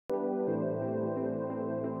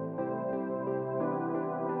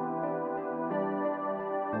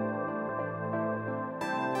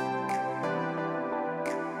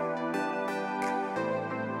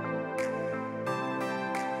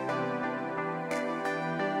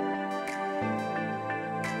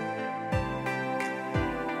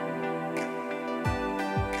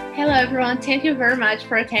Hello everyone, thank you very much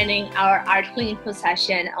for attending our article info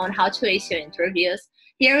session on how to ace your interviews.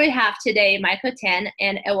 Here we have today Michael Tan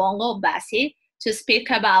and Enwongo Bassey to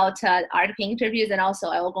speak about article interviews, and also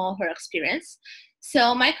I will go over her experience.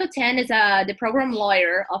 So Michael Tan is the program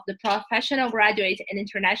lawyer of the Professional Graduate and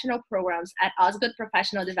International Programs at Osgoode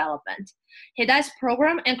Professional Development. He does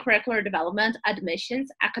program and curricular development,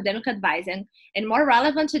 admissions, academic advising, and more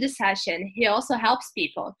relevant to this session, he also helps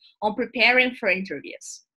people on preparing for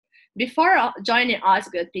interviews. Before joining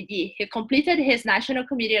OsgoodePD, he completed his National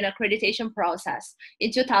Committee on Accreditation process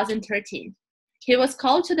in 2013. He was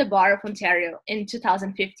called to the Bar of Ontario in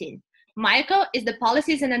 2015. Michael is the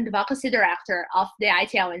Policies and Advocacy Director of the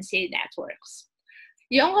ITL and CA networks.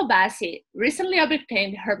 Enwongo Bassey recently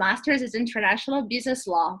obtained her Master's in International Business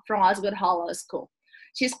Law from Osgoode Hall Law School.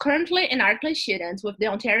 She is currently an articling student with the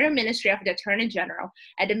Ontario Ministry of the Attorney General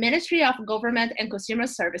at the Ministry of Government and Consumer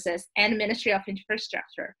Services and Ministry of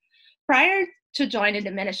Infrastructure. Prior to joining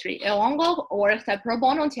the ministry, Enwongo worked at Pro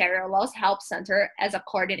Bono Ontario Law's Help Center as a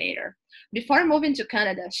coordinator. Before moving to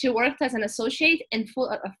Canada, she worked as an associate in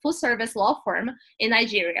a full-service law firm in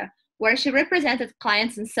Nigeria, where she represented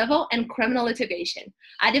clients in civil and criminal litigation,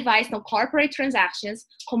 advised on corporate transactions,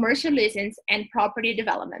 commercial leases, and property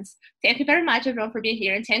developments. Thank you very much, everyone, for being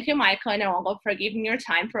here, and thank you, Michael and Enwongo, for giving your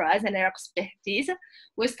time for us and their expertise.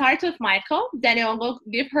 We'll start with Michael, then Enwongo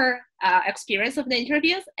give her experience of the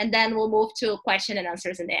interviews, and then we'll move to question and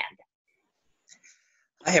answers in the end.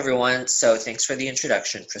 Hi, everyone. So thanks for the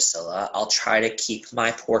introduction, Priscilla. I'll try to keep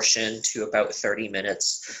my portion to about 30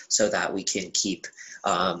 minutes so that we can keep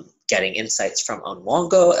getting insights from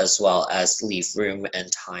Enwongo, as well as leave room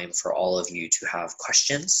and time for all of you to have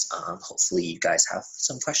questions. Hopefully you guys have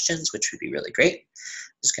some questions, which would be really great.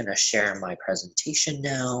 I'm just gonna share my presentation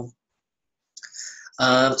now.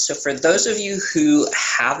 So for those of you who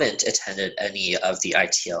haven't attended any of the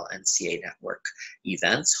ITL and CA network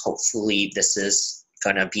events, hopefully this is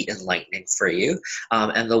gonna be enlightening for you.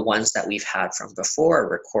 And the ones that we've had from before are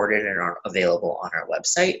recorded and are available on our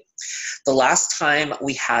website. The last time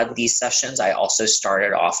we had these sessions, I also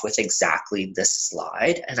started off with exactly this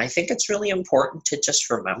slide. And I think it's really important to just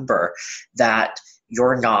remember that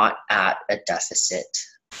you're not at a deficit.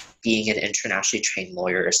 Being an internationally trained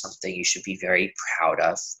lawyer is something you should be very proud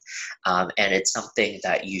of. And it's something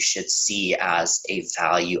that you should see as a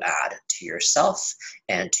value add to yourself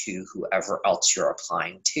and to whoever else you're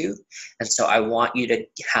applying to. And so I want you to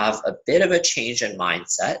have a bit of a change in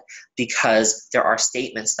mindset, because there are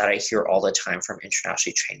statements that I hear all the time from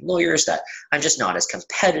internationally trained lawyers that I'm just not as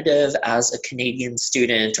competitive as a Canadian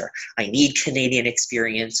student, or I need Canadian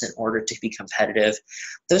experience in order to be competitive.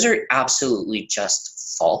 Those are absolutely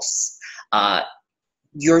just false.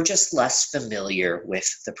 You're just less familiar with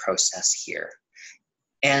the process here.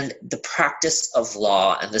 And the practice of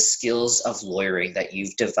law and the skills of lawyering that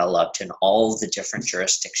you've developed in all the different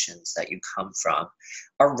jurisdictions that you come from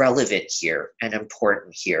are relevant here and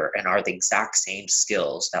important here, and are the exact same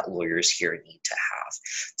skills that lawyers here need to have.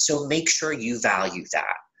 So make sure you value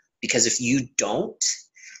that, because if you don't,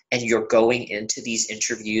 and you're going into these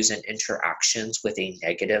interviews and interactions with a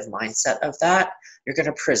negative mindset of that, you're going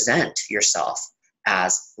to present yourself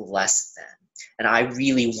as less than. And I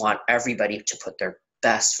really want everybody to put their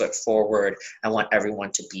best foot forward. I want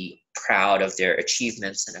everyone to be proud of their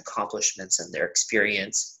achievements and accomplishments and their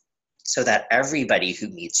experience, so that everybody who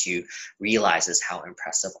meets you realizes how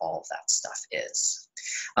impressive all of that stuff is.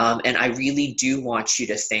 And I really do want you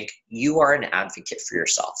to think you are an advocate for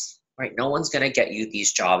yourself. Right? No one's going to get you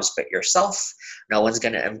these jobs but yourself. No one's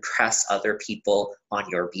going to impress other people on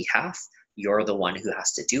your behalf. You're the one who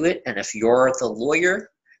has to do it. And if you're the lawyer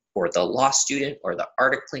or the law student or the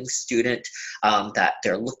articling student that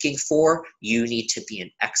they're looking for, you need to be an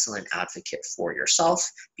excellent advocate for yourself,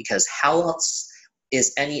 because how else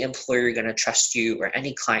is any employer going to trust you, or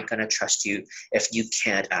any client going to trust you, if you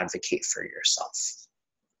can't advocate for yourself?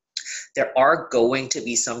 There are going to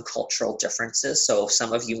be some cultural differences. So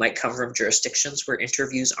some of you might come from jurisdictions where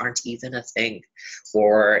interviews aren't even a thing,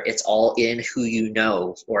 or it's all in who you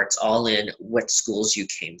know, or it's all in what schools you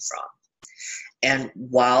came from. And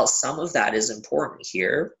while some of that is important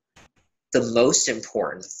here, the most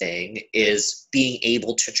important thing is being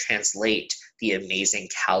able to translate the amazing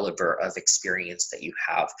caliber of experience that you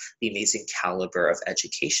have, the amazing caliber of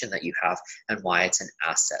education that you have, and why it's an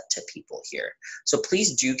asset to people here. So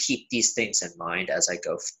please do keep these things in mind as I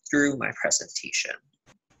go through my presentation.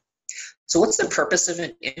 So what's the purpose of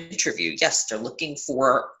an interview? Yes, they're looking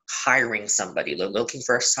for hiring somebody. They're looking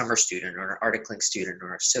for a summer student or an articling student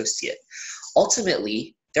or associate.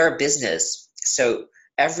 Ultimately, they're a business. So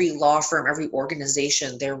every law firm, every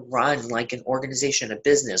organization, they're run like an organization, a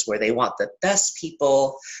business, where they want the best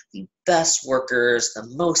people, the best workers, the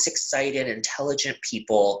most excited, intelligent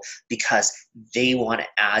people, because they want to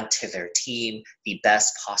add to their team the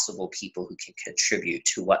best possible people who can contribute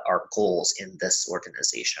to what our goals in this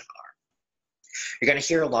organization are. You're going to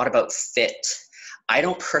hear a lot about fit. I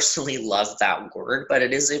don't personally love that word, but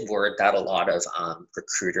it is a word that a lot of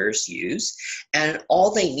recruiters use. And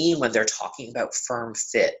all they mean when they're talking about firm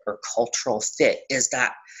fit or cultural fit is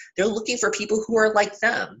that they're looking for people who are like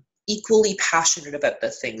them, equally passionate about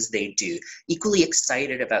the things they do, equally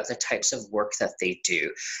excited about the types of work that they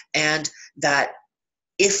do, and that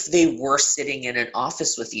if they were sitting in an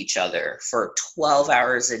office with each other for 12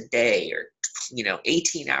 hours a day, or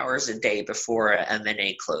 18 hours a day before an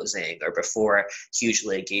M&A closing or before a huge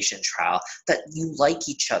litigation trial, that you like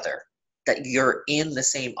each other, that you're in the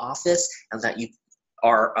same office, and that you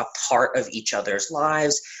are a part of each other's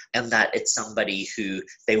lives, and that it's somebody who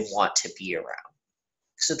they want to be around.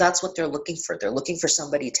 So that's what they're looking for. They're looking for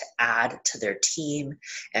somebody to add to their team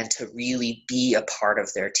and to really be a part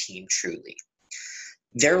of their team truly.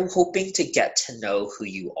 They're hoping to get to know who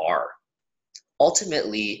you are.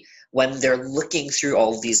 Ultimately, when they're looking through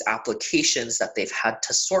all of these applications that they've had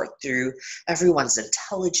to sort through, everyone's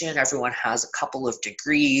intelligent, everyone has a couple of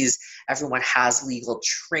degrees, everyone has legal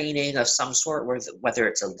training of some sort, whether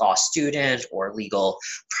it's a law student or legal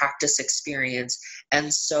practice experience.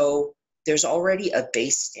 And so there's already a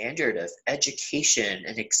base standard of education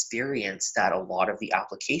and experience that a lot of the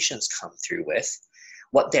applications come through with.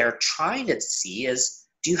 What they're trying to see is,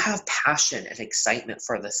 do you have passion and excitement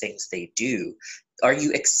for the things they do? Are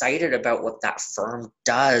you excited about what that firm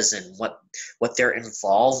does and what they're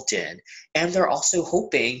involved in? And they're also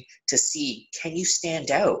hoping to see, can you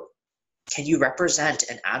stand out? Can you represent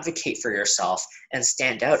and advocate for yourself and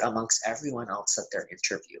stand out amongst everyone else that they're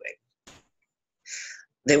interviewing?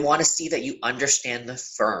 They want to see that you understand the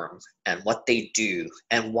firm and what they do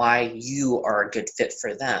and why you are a good fit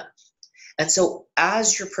for them. And so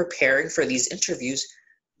as you're preparing for these interviews,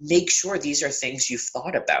 make sure these are things you've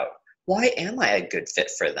thought about. Why am I a good fit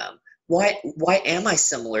for them? Why am I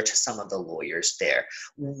similar to some of the lawyers there?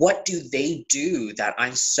 What do they do that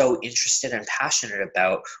I'm so interested and passionate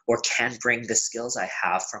about, or can bring the skills I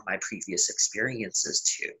have from my previous experiences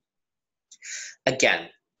to? Again,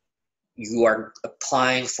 you are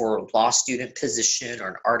applying for a law student position or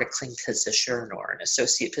an articling position or an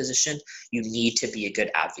associate position, you need to be a good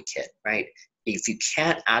advocate, right? If you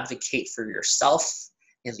can't advocate for yourself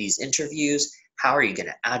in these interviews, how are you going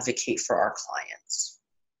to advocate for our clients?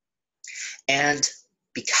 And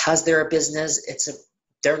because they're a business,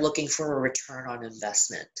 they're looking for a return on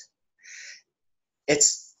investment.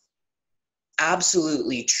 It's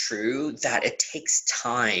absolutely true that it takes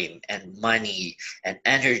time and money and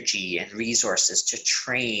energy and resources to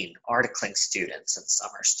train articling students and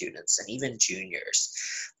summer students and even juniors.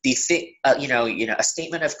 A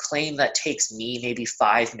statement of claim that takes me maybe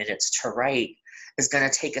 5 minutes to write is going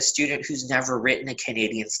to take a student who's never written a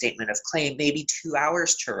Canadian statement of claim maybe 2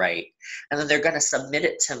 hours to write. And then they're going to submit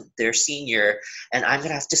it to their senior, and I'm going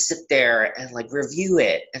to have to sit there and review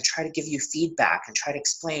it and try to give you feedback and try to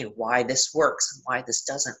explain why this works and why this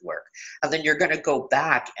doesn't work. And then you're going to go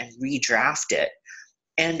back and redraft it.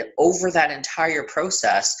 And over that entire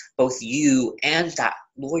process, both you and that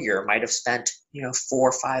lawyer might have spent 4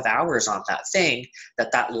 or 5 hours on that thing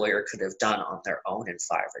that lawyer could have done on their own in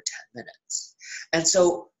 5 or 10 minutes. And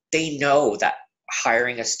so they know that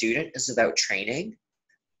hiring a student is about training.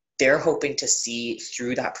 They're hoping to see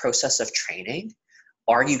through that process of training,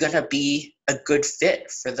 are you going to be a good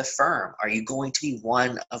fit for the firm? Are you going to be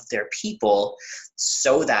one of their people,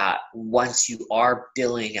 so that once you are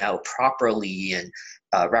billing out properly and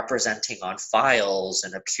representing on files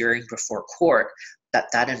and appearing before court,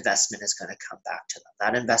 that investment is going to come back to them.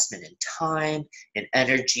 That investment in time, in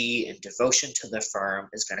energy, in devotion to the firm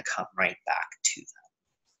is going to come right back to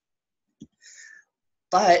them.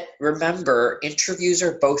 But remember, interviews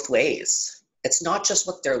are both ways. It's not just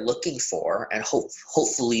what they're looking for and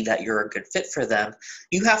hopefully that you're a good fit for them.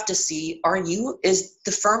 You have to see, is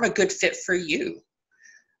the firm a good fit for you?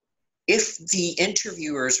 If the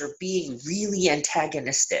interviewers are being really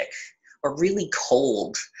antagonistic or really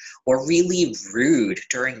cold or really rude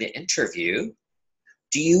during the interview,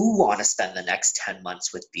 do you want to spend the next 10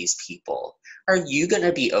 months with these people? Are you going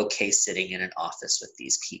to be okay sitting in an office with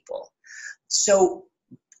these people? So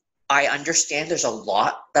I understand there's a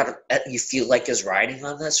lot that you feel like is riding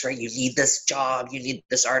on this, right? You need this job, you need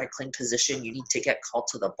this articling position, you need to get called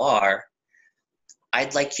to the bar.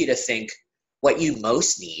 I'd like you to think what you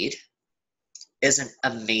most need is an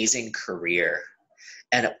amazing career.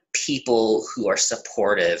 and people who are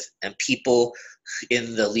supportive, and people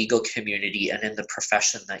in the legal community and in the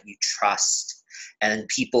profession that you trust, and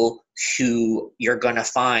people who you're going to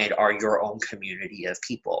find are your own community of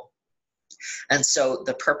people. And so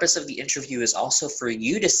the purpose of the interview is also for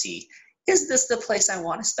you to see, is this the place I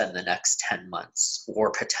want to spend the next 10 months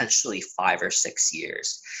or potentially 5 or 6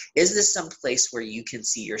 years? Is this some place where you can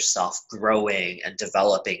see yourself growing and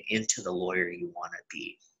developing into the lawyer you want to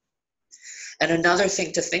be? And another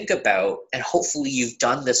thing to think about, and hopefully you've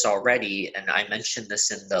done this already, and I mentioned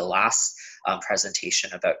this in the last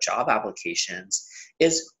presentation about job applications,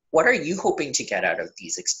 is what are you hoping to get out of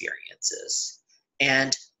these experiences?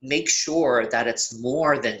 And make sure that it's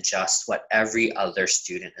more than just what every other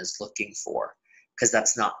student is looking for, because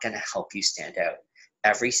that's not going to help you stand out.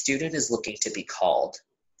 Every student is looking to be called.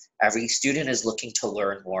 Every student is looking to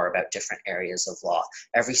learn more about different areas of law.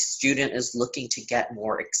 Every student is looking to get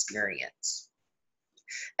more experience.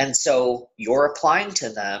 And so you're applying to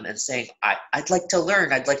them and saying, I'd like to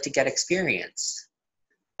learn, I'd like to get experience.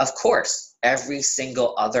 Of course, every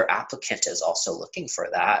single other applicant is also looking for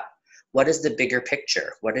that. What is the bigger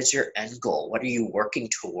picture? What is your end goal? What are you working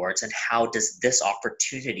towards? And how does this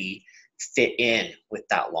opportunity fit in with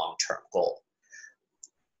that long-term goal?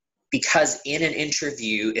 Because in an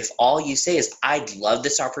interview, if all you say is, I'd love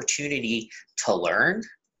this opportunity to learn,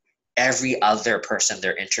 every other person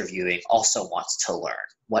they're interviewing also wants to learn.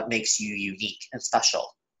 What makes you unique and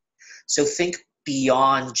special? So think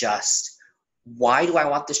beyond just, why do I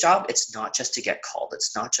want this job? It's not just to get called.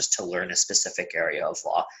 It's not just to learn a specific area of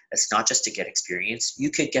law. It's not just to get experience.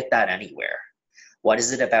 You could get that anywhere. What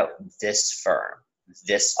is it about this firm,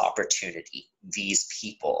 this opportunity, these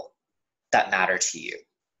people that matter to you?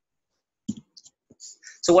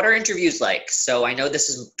 So what are interviews like? So I know this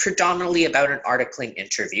is predominantly about an articling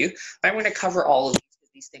interview, but I'm going to cover all of these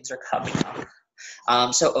because these things are coming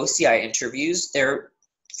up. So OCI interviews, they're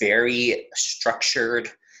very structured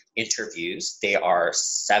interviews. They are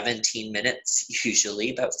 17 minutes,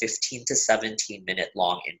 usually about 15 to 17 minute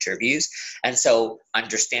long interviews. And so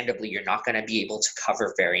understandably, you're not going to be able to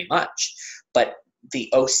cover very much, but the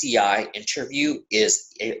OCI interview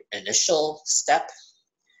is an initial step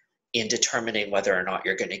in determining whether or not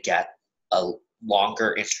you're going to get a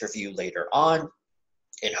longer interview later on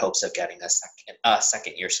in hopes of getting a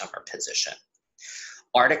second year summer position.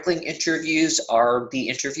 Articling interviews are the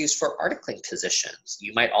interviews for articling positions.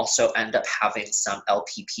 You might also end up having some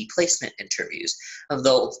LPP placement interviews, and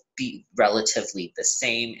they'll be relatively the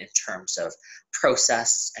same in terms of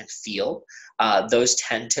process and feel. Those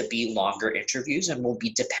tend to be longer interviews and will be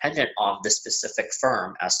dependent on the specific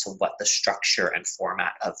firm as to what the structure and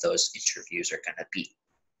format of those interviews are going to be.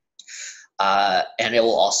 And it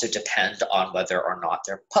will also depend on whether or not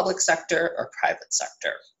they're public sector or private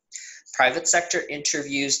sector. Private sector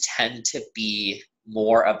interviews tend to be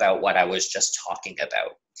more about what I was just talking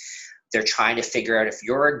about. They're trying to figure out if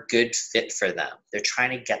you're a good fit for them. They're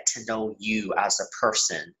trying to get to know you as a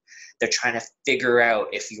person. They're trying to figure out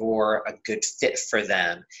if you're a good fit for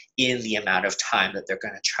them in the amount of time that they're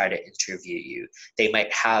going to try to interview you. They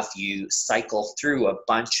might have you cycle through a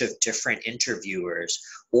bunch of different interviewers,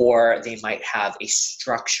 or they might have a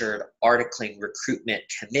structured articling recruitment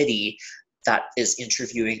committee that is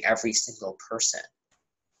interviewing every single person.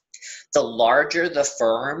 The larger the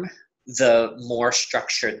firm, the more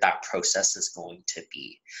structured that process is going to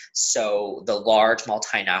be. So the large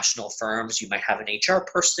multinational firms, you might have an HR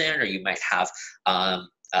person, or you might have an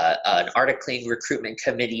articling recruitment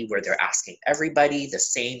committee where they're asking everybody the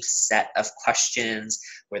same set of questions,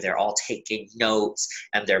 where they're all taking notes,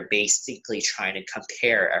 and they're basically trying to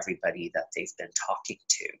compare everybody that they've been talking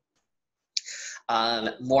to.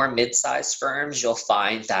 More mid-sized firms, you'll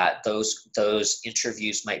find that those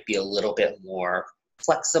interviews might be a little bit more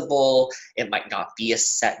flexible. It might not be a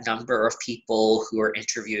set number of people who are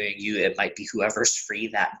interviewing you. It might be whoever's free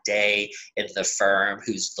that day in the firm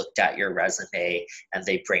who's looked at your resume, and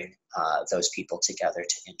they bring those people together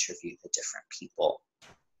to interview the different people.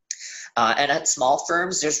 And at small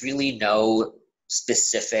firms, there's really no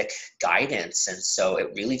specific guidance, and so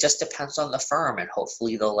it really just depends on the firm, and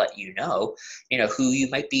hopefully they'll let you know who you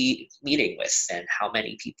might be meeting with and how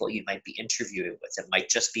many people you might be interviewing with. It might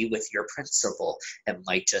just be with your principal. It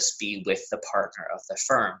might just be with the partner of the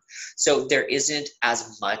firm. So there isn't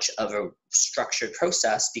as much of a structured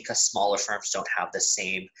process because smaller firms don't have the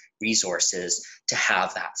same resources to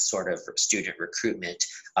have that sort of student recruitment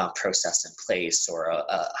process in place, or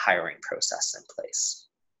a hiring process in place.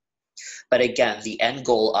 But again, the end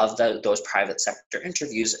goal of those private sector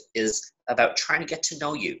interviews is about trying to get to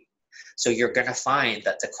know you. So you're going to find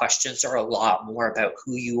that the questions are a lot more about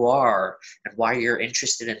who you are and why you're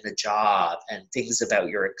interested in the job and things about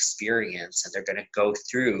your experience. And they're going to go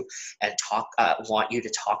through and want you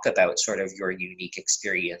to talk about sort of your unique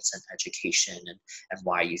experience and education and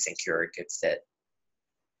why you think you're a good fit.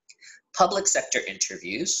 Public sector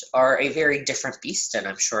interviews are a very different beast, and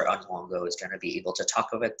I'm sure Enwongo is going to be able to talk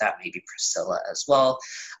about that, maybe Priscilla as well.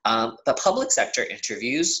 But public sector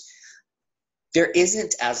interviews, there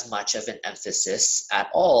isn't as much of an emphasis at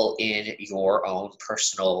all in your own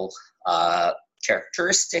personal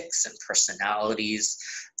characteristics and personalities.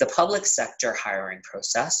 The public sector hiring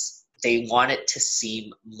process, they want it to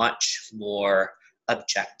seem much more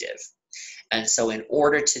objective. And so in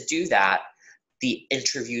order to do that, the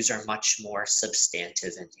interviews are much more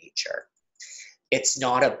substantive in nature. It's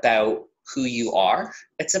not about who you are,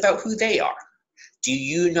 it's about who they are. Do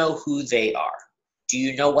you know who they are? Do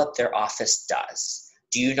you know what their office does?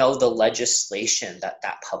 Do you know the legislation that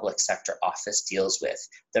that public sector office deals with,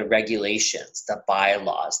 the regulations, the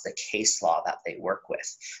bylaws, the case law that they work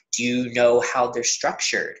with? Do you know how they're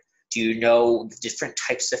structured? Do you know the different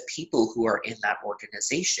types of people who are in that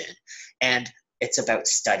organization? And it's about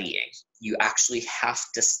studying. You actually have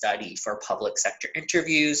to study for public sector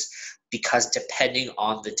interviews because depending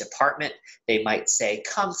on the department, they might say,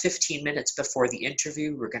 come 15 minutes before the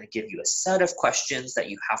interview, we're going to give you a set of questions that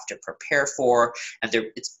you have to prepare for. And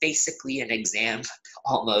it's basically an exam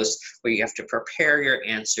almost where you have to prepare your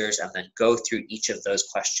answers and then go through each of those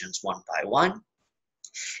questions one by one.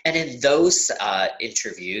 And in those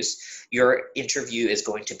interviews, your interview is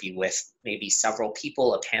going to be with maybe several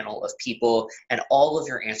people, a panel of people, and all of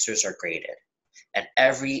your answers are graded. And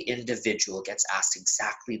every individual gets asked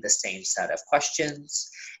exactly the same set of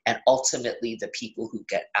questions. And ultimately, the people who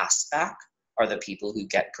get asked back are the people who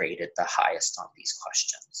get graded the highest on these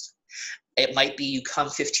questions. It might be you come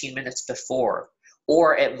 15 minutes before,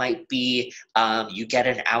 or it might be you get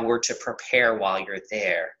an hour to prepare while you're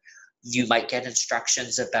there. You might get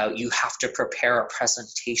instructions about you have to prepare a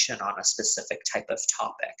presentation on a specific type of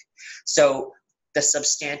topic. So the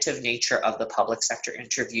substantive nature of the public sector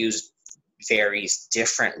interviews varies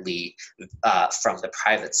differently from the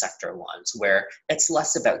private sector ones, where it's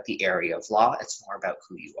less about the area of law, it's more about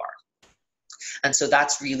who you are. And so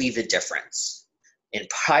that's really the difference. In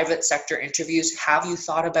private sector interviews, have you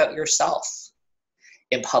thought about yourself?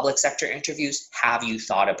 In public sector interviews, have you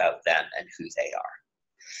thought about them and who they are?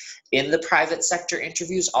 In the private sector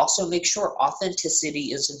interviews, also make sure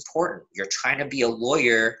authenticity is important. You're trying to be a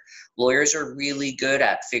lawyer. Lawyers are really good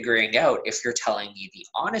at figuring out if you're telling me the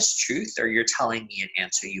honest truth or you're telling me an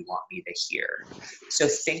answer you want me to hear. So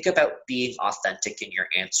think about being authentic in your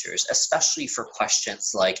answers, especially for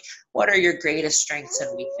questions like, what are your greatest strengths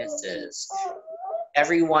and weaknesses?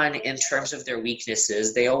 Everyone, in terms of their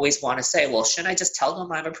weaknesses, they always want to say, well, shouldn't I just tell them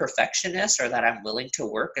I'm a perfectionist or that I'm willing to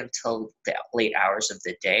work until the late hours of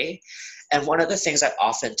the day? And one of the things I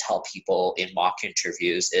often tell people in mock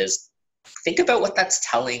interviews is, think about what that's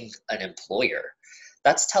telling an employer.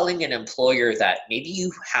 That's telling an employer that maybe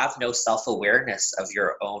you have no self-awareness of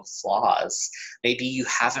your own flaws. Maybe you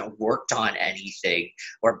haven't worked on anything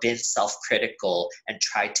or been self-critical and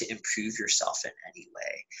tried to improve yourself in any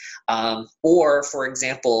way. Or, for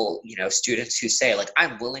example, students who say, like,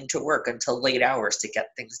 I'm willing to work until late hours to get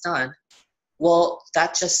things done. Well,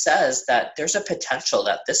 that just says that there's a potential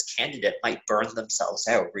that this candidate might burn themselves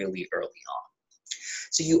out really early on.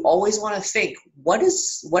 So you always want to think, what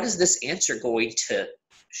is this answer going to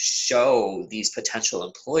show these potential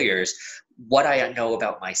employers what I know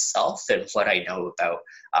about myself and what I know about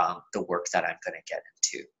the work that I'm going to get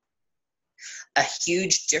into. A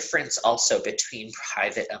huge difference also between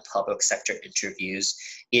private and public sector interviews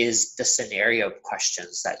is the scenario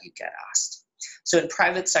questions that you get asked. So in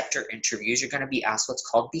private sector interviews, you're going to be asked what's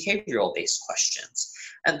called behavioral-based questions.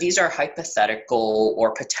 And these are hypothetical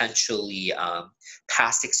or potentially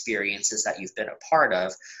past experiences that you've been a part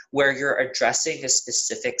of, where you're addressing a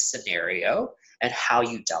specific scenario and how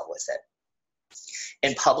you dealt with it.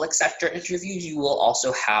 In public sector interviews, you will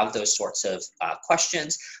also have those sorts of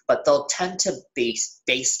questions, but they'll tend to be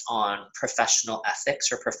based on professional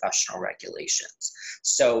ethics or professional regulations.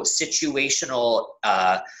 So situational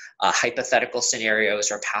hypothetical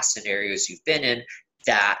scenarios or past scenarios you've been in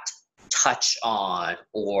that touch on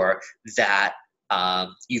or that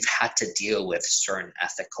you've had to deal with certain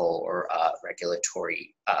ethical or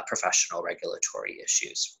regulatory, professional regulatory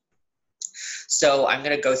issues. So I'm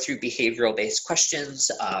going to go through behavioral-based questions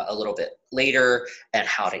a little bit later and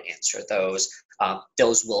how to answer those.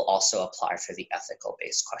 Those will also apply for the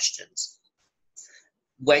ethical-based questions.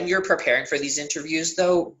 When you're preparing for these interviews,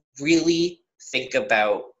 though, really think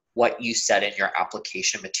about what you said in your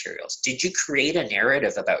application materials? Did you create a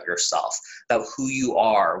narrative about yourself, about who you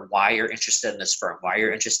are, why you're interested in this firm, why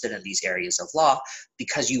you're interested in these areas of law?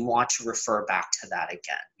 Because you want to refer back to that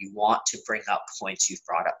again. You want to bring up points you've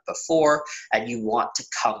brought up before, and you want to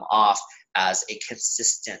come off as a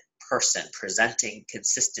consistent person, presenting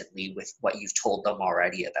consistently with what you've told them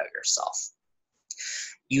already about yourself.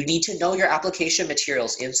 You need to know your application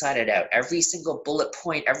materials inside and out. Every single bullet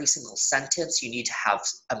point, every single sentence, you need to have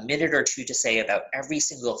a minute or two to say about every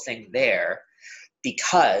single thing there,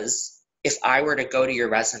 because if I were to go to your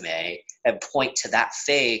resume and point to that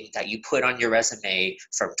thing that you put on your resume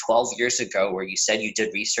from 12 years ago where you said you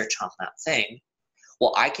did research on that thing,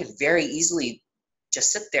 well, I can very easily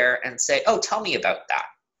just sit there and say, oh, tell me about that.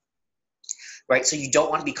 Right? So you don't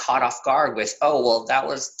want to be caught off guard with, oh, well, that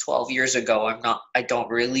was 12 years ago. I don't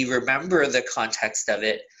really remember the context of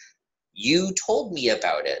it. You told me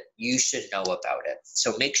about it. You should know about it.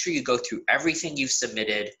 So make sure you go through everything you've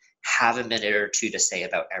submitted, have a minute or two to say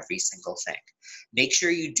about every single thing. Make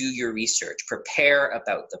sure you do your research. Prepare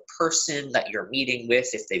about the person that you're meeting with.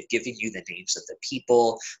 If they've given you the names of the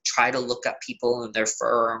people, try to look up people in their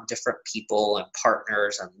firm, different people and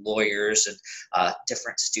partners and lawyers and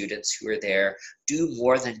different students who are there. Do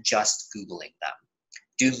more than just Googling them.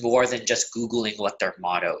 Do more than just Googling what their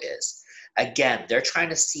motto is. Again, they're trying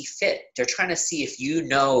to see fit. They're trying to see if you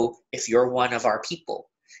know if you're one of our people,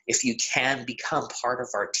 if you can become part of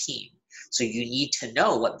our team. So you need to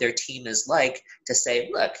know what their team is like to say,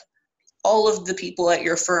 look, all of the people at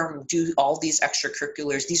your firm do all these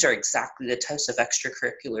extracurriculars. These are exactly the types of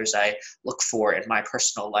extracurriculars I look for in my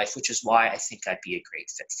personal life, which is why I think I'd be a great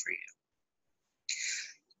fit for you.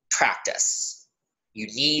 Practice. You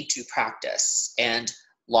need to practice. And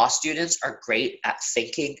law students are great at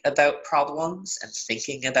thinking about problems and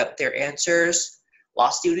thinking about their answers. Law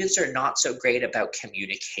students are not so great about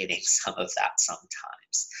communicating some of that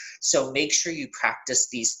sometimes. So make sure you practice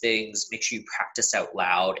these things. Make sure you practice out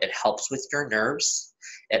loud. It helps with your nerves.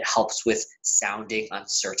 It helps with sounding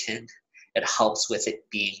uncertain. It helps with it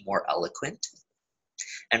being more eloquent.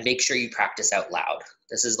 And make sure you practice out loud.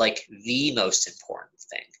 This is like the most important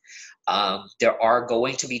thing. There are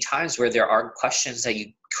going to be times where there are questions that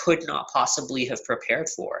you could not possibly have prepared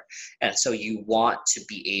for. And so you want to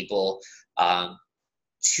be able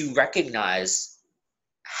to recognize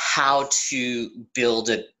how to build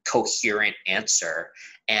a coherent answer.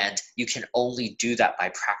 And you can only do that by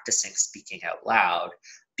practicing speaking out loud,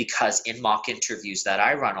 because in mock interviews that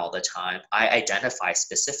I run all the time, I identify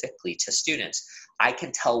specifically to students. I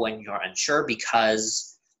can tell when you're unsure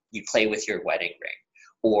because you play with your wedding ring,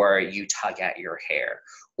 or you tug at your hair,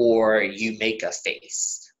 or you make a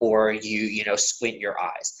face, or you squint your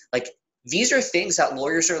eyes. Like, these are things that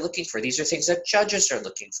lawyers are looking for. These are things that judges are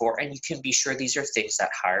looking for. And you can be sure these are things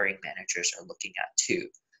that hiring managers are looking at too.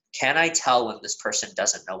 Can I tell when this person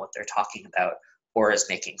doesn't know what they're talking about or is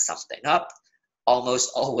making something up?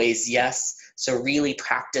 Almost always yes. So really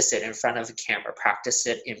practice it in front of a camera, practice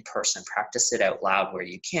it in person, practice it out loud where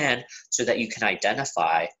you can, so that you can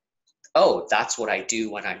identify, oh, that's what I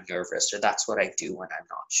do when I'm nervous, or that's what I do when I'm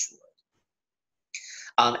not sure.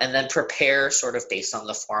 And then prepare sort of based on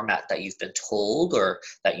the format that you've been told or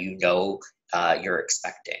that you're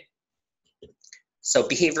expecting. So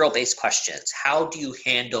behavioral-based questions. How do you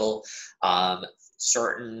handle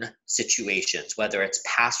certain situations, whether it's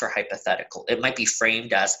past or hypothetical? It might be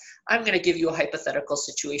framed as, I'm going to give you a hypothetical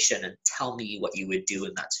situation and tell me what you would do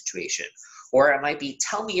in that situation. Or it might be,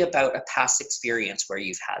 tell me about a past experience where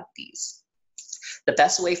you've had these. The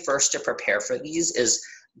best way first to prepare for these is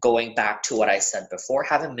going back to what I said before.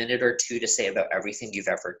 Have a minute or two to say about everything you've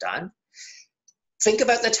ever done. Think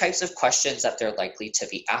about the types of questions that they're likely to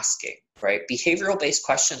be asking, right? Behavioral-based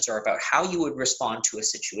questions are about how you would respond to a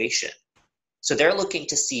situation. So they're looking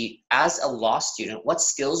to see, as a law student, what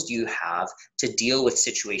skills do you have to deal with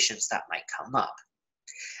situations that might come up?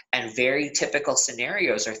 And very typical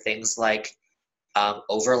scenarios are things like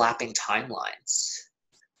overlapping timelines,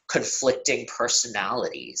 conflicting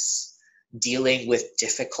personalities, dealing with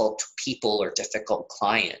difficult people or difficult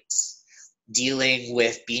clients, dealing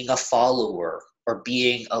with being a follower or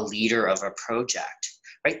being a leader of a project,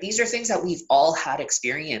 right? These are things that we've all had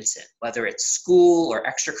experience in, whether it's school or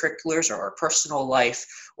extracurriculars or our personal life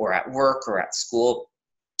or at work or at school.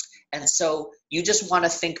 And so you just want to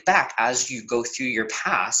think back as you go through your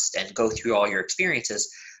past and go through all your experiences.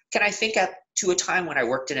 Can I think to a time when I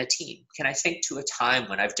worked in a team? Can I think to a time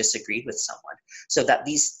when I've disagreed with someone? So that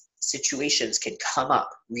these situations can come up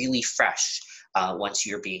really fresh once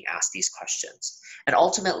you're being asked these questions. And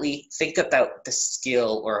ultimately, think about the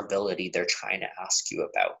skill or ability they're trying to ask you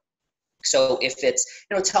about. So if it's,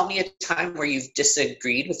 tell me a time where you've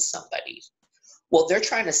disagreed with somebody. Well, they're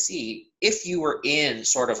trying to see if you were in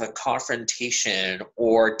sort of a confrontation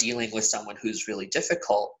or dealing with someone who's really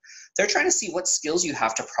difficult, they're trying to see what skills you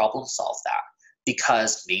have to problem solve that.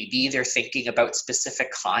 Because maybe they're thinking about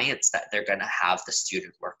specific clients that they're going to have the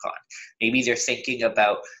student work on. Maybe they're thinking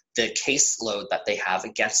about the caseload that they have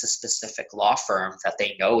against a specific law firm that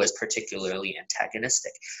they know is particularly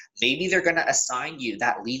antagonistic. Maybe they're going to assign you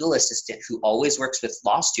that legal assistant who always works with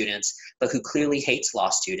law students, but who clearly hates law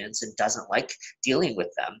students and doesn't like dealing with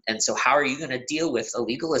them. And so how are you going to deal with a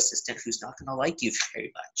legal assistant who's not going to like you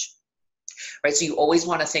very much? Right, so you always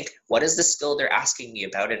want to think, what is the skill they're asking me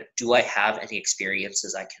about, and do I have any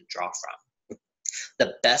experiences I can draw from?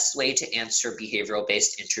 The best way to answer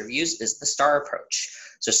behavioral-based interviews is the STAR approach.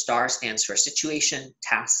 So STAR stands for situation,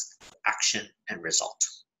 task, action, and result.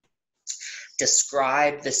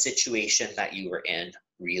 Describe the situation that you were in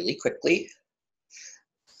really quickly.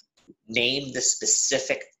 Name the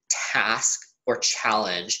specific task or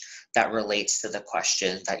challenge that relates to the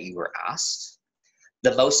question that you were asked.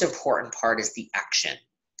 The most important part is the action.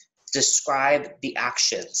 Describe the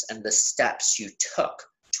actions and the steps you took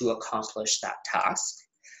to accomplish that task.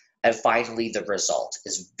 And finally, the result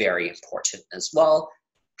is very important as well.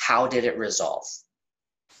 How did it resolve?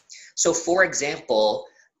 So for example,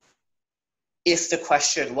 if the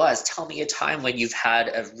question was, tell me a time when you've had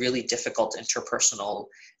a really difficult interpersonal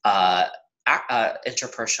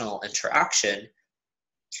interaction,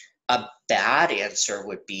 a bad answer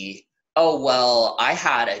would be, oh, well, I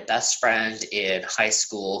had a best friend in high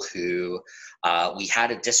school who we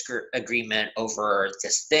had a disagreement over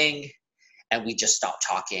this thing, and we just stopped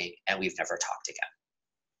talking, and we've never talked again.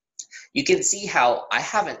 You can see how I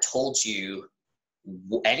haven't told you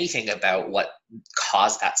anything about what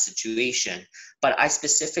caused that situation, but I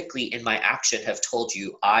specifically in my action have told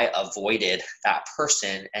you I avoided that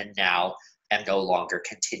person and now am no longer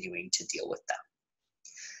continuing to deal with them.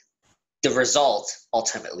 The result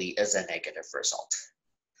ultimately is a negative result.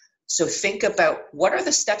 So think about what are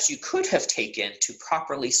the steps you could have taken to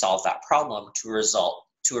properly solve that problem to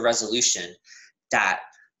a resolution that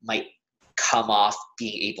might come off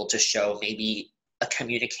being able to show maybe a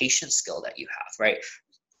communication skill that you have, right?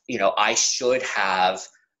 I should have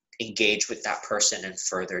engaged with that person in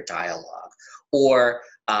further dialogue, or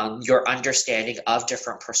your understanding of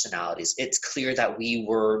different personalities. It's clear that we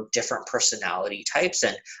were different personality types,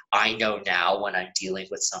 and I know now when I'm dealing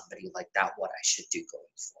with somebody like that what I should do going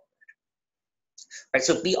forward. Right,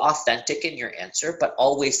 so be authentic in your answer, but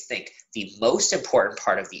always think the most important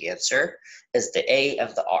part of the answer is the A and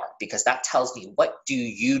the R, because that tells me what do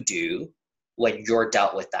you do when you're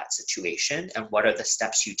dealt with that situation, and what are the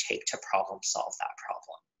steps you take to problem solve that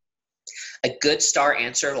problem. A good STAR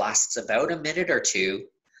answer lasts about a minute or two,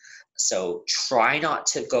 so try not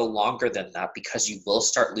to go longer than that because you will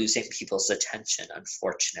start losing people's attention,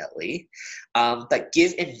 unfortunately. But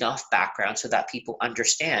give enough background so that people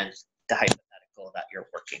understand the hypothetical that you're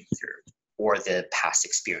working through or the past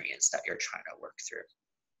experience that you're trying to work through.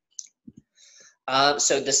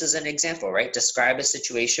 So this is an example, right? Describe a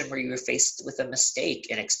situation where you were faced with a mistake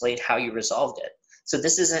and explain how you resolved it. So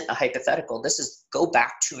this isn't a hypothetical. This is go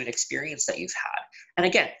back to an experience that you've had. And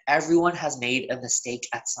again, everyone has made a mistake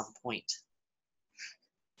at some point.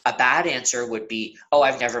 A bad answer would be, oh,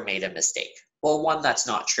 I've never made a mistake. Well, one, that's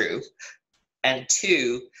not true. And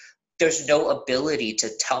two, there's no ability to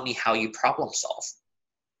tell me how you problem solve.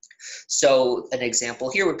 So an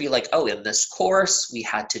example here would be like, oh, in this course, we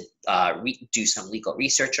had to do some legal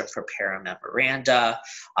research and prepare a memoranda.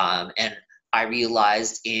 And I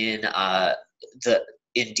realized in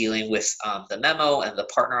dealing with the memo and the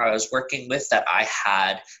partner I was working with that I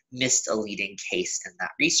had missed a leading case in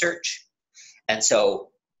that research. And so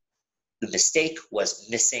the mistake was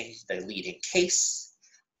missing the leading case.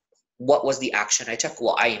 What was the action I took?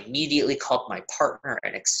 Well, I immediately called my partner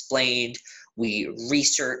and explained. We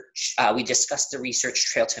discussed the research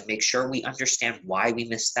trail to make sure we understand why we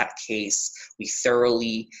missed that case. We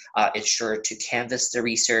thoroughly ensured to canvass the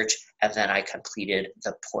research, and then I completed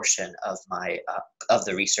the portion of of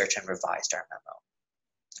the research and revised our memo.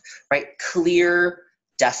 Right? Clear,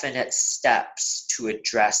 definite steps to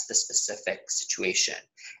address the specific situation.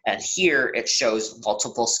 And here it shows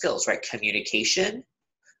multiple skills, right? Communication,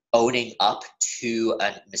 owning up to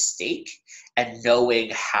a mistake, and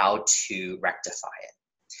knowing how to rectify it.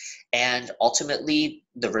 And ultimately,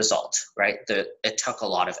 the result, right? It took a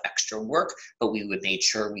lot of extra work, but we made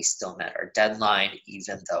sure we still met our deadline,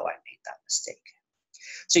 even though I made that mistake.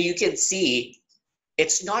 So you can see,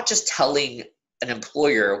 it's not just telling an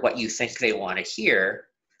employer what you think they want to hear,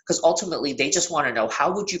 because ultimately they just want to know,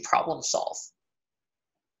 how would you problem solve?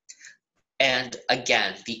 And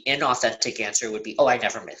again, the inauthentic answer would be, oh, I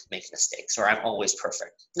never make mistakes, or I'm always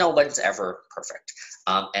perfect. No one's ever perfect.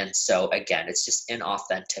 And so again, it's just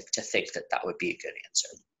inauthentic to think that that would be a good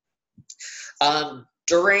answer.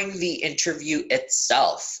 During the interview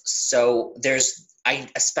itself, so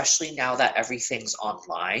especially now that everything's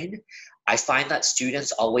online, I find that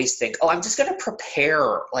students always think, oh, I'm just going to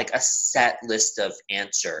prepare like a set list of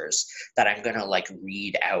answers that I'm going to like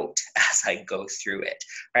read out as I go through it,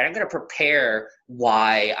 right? I'm going to prepare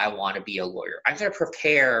why I want to be a lawyer. I'm going to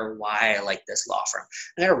prepare why I like this law firm.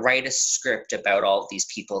 I'm going to write a script about all of these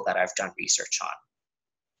people that I've done research on.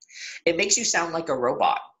 It makes you sound like a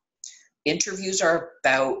robot. Interviews are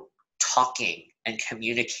about talking and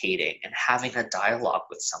communicating and having a dialogue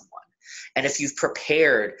with someone. And if you've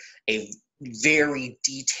prepared a very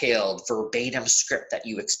detailed verbatim script that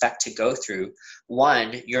you expect to go through,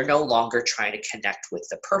 one, you're no longer trying to connect with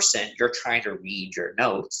the person, you're trying to read your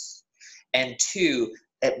notes. And two,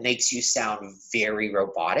 it makes you sound very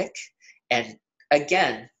robotic. And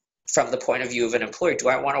again, from the point of view of an employer, do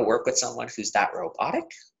I want to work with someone who's that robotic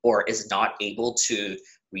or is not able to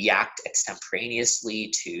react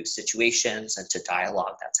extemporaneously to situations and to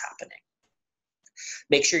dialogue that's happening?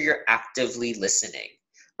 Make sure you're actively listening,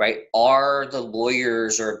 right? Are the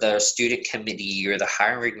lawyers or the student committee or the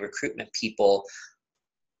hiring recruitment people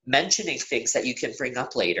mentioning things that you can bring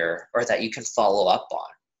up later or that you can follow up on?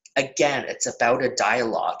 Again, it's about a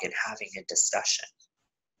dialogue and having a discussion.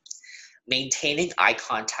 Maintaining eye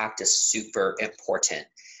contact is super important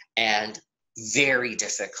and very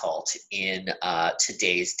difficult in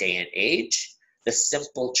today's day and age. The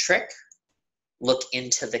simple trick, look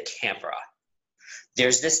into the camera.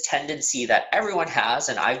 There's this tendency that everyone has,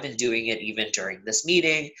 and I've been doing it even during this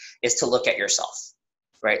meeting, is to look at yourself,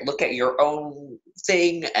 right? Look at your own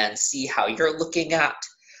thing and see how you're looking at.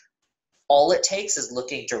 All it takes is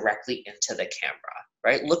looking directly into the camera,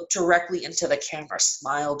 right? Look directly into the camera,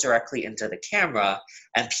 smile directly into the camera,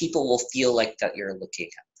 and people will feel like that you're looking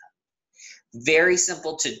at them. Very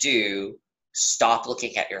simple to do. Stop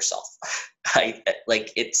looking at yourself.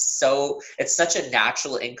 It's such a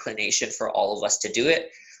natural inclination for all of us to do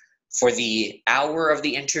it. For the hour of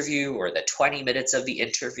the interview or the 20 minutes of the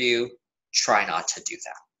interview, try not to do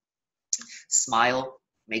that. Smile,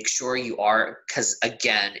 make sure you are, because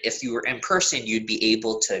again, if you were in person, you'd be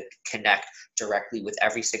able to connect directly with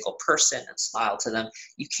every single person and smile to them.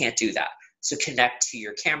 You can't do that. So connect to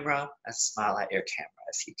your camera and smile at your camera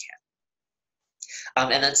if you can.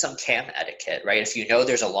 And then some cam etiquette, right? If you know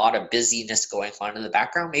there's a lot of busyness going on in the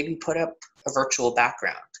background, maybe put up a virtual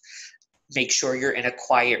background. Make sure you're in a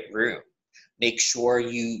quiet room. Make sure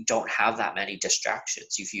you don't have that many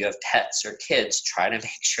distractions. If you have pets or kids, try to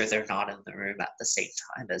make sure they're not in the room at the same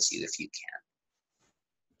time as you if you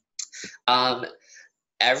can.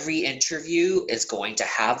 Every interview is going to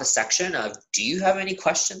have a section of, do you have any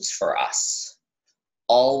questions for us?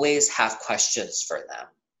 Always have questions for them.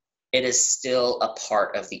 It is still a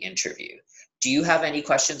part of the interview. Do you have any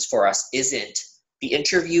questions for us? Isn't, the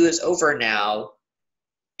interview is over now.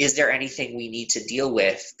 Is there anything we need to deal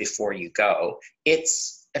with before you go?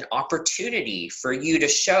 It's an opportunity for you to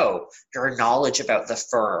show your knowledge about the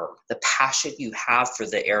firm, the passion you have for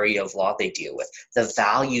the area of law they deal with, the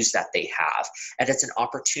values that they have. And it's an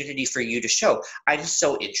opportunity for you to show, I'm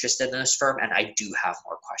so interested in this firm and I do have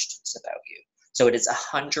more questions about you. So it is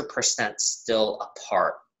 100% still a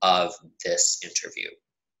part of this interview.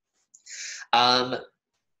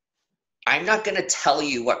 I'm not going to tell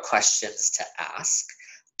you what questions to ask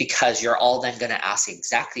because you're all then going to ask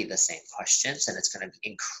exactly the same questions and it's going to be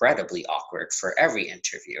incredibly awkward for every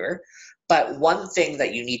interviewer. But one thing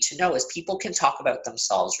that you need to know is people can talk about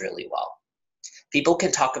themselves really well. People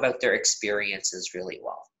can talk about their experiences really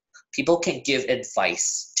well. People can give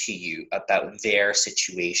advice to you about their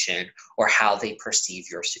situation or how they perceive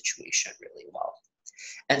your situation really well.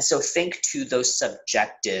 And so think to those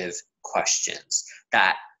subjective questions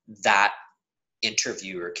that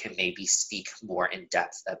interviewer can maybe speak more in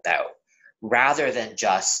depth about, rather than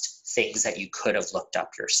just things that you could have looked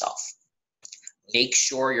up yourself. Make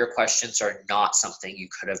sure your questions are not something you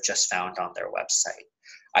could have just found on their website.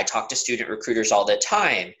 I talk to student recruiters all the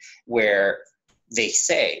time where they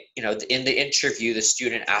say, in the interview, the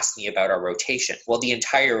student asked me about our rotation. Well, the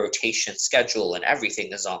entire rotation schedule and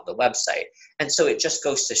everything is on the website. And so it just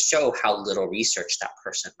goes to show how little research that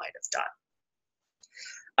person might have done.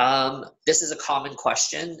 This is a common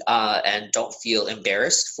question, and don't feel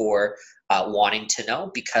embarrassed for wanting to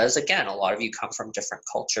know, because again, a lot of you come from different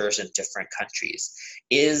cultures and different countries.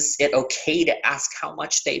 Is it okay to ask how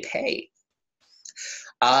much they pay?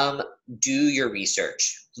 Do your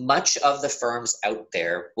research. Much of the firms out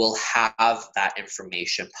there will have that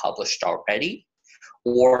information published already,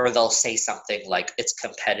 or they'll say something like it's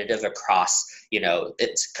competitive across,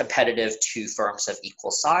 it's competitive to firms of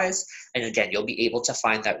equal size. And again, you'll be able to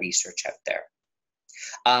find that research out there.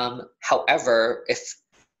 However,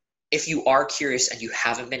 if you are curious and you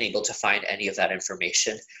haven't been able to find any of that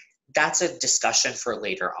information, that's a discussion for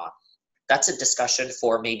later on. That's a discussion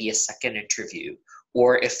for maybe a second interview,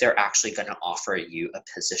 or if they're actually going to offer you a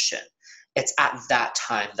position. It's at that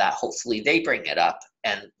time that hopefully they bring it up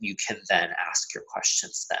and you can then ask your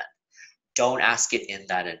questions then. Don't ask it in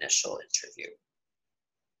that initial interview.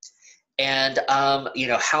 And,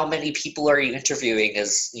 how many people are you interviewing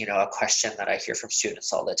is, a question that I hear from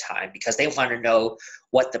students all the time, because they want to know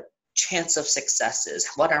what the chance of success is.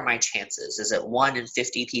 What are my chances? Is it 1 in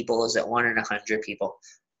 50 people? Is it 1 in 100 people?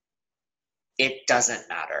 It doesn't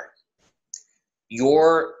matter.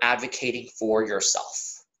 You're advocating for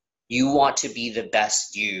yourself. You want to be the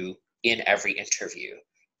best you in every interview.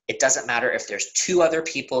 It doesn't matter if there's 2 other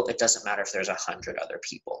people. It doesn't matter if there's 100 other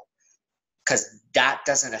people, because that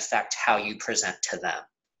doesn't affect how you present to them.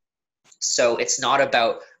 So it's not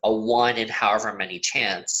about a 1 in however many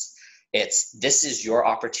chance. This is your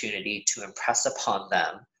opportunity to impress upon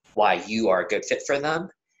them why you are a good fit for them,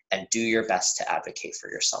 and do your best to advocate for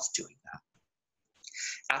yourself doing that.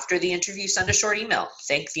 After the interview, send a short email.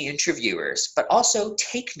 Thank the interviewers, but also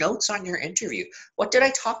take notes on your interview. What did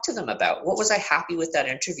I talk to them about? What was I happy with that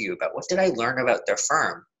interview about? What did I learn about their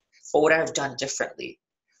firm? What would I have done differently?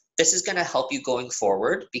 This is going to help you going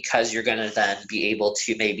forward, because you're going to then be able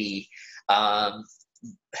to maybe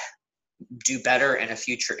do better in a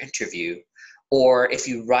future interview. Or if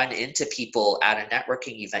you run into people at a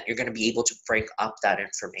networking event, you're going to be able to bring up that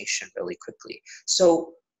information really quickly.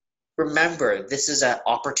 So remember, this is an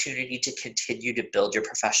opportunity to continue to build your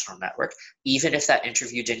professional network. Even if that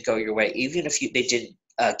interview didn't go your way, even if they didn't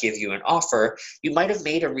give you an offer, you might have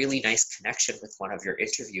made a really nice connection with one of your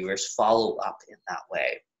interviewers. Follow up in that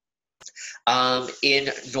way. In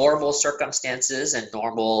normal circumstances and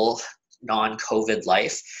normal non-COVID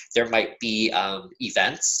life, there might be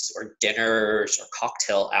events or dinners or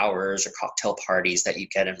cocktail hours or cocktail parties that you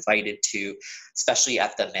get invited to, especially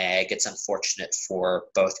at the MAG. It's unfortunate for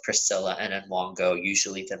both Priscilla and Enwongo.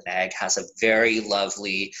 Usually the MAG has a very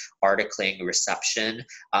lovely articling reception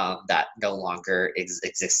that no longer is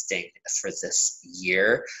existing for this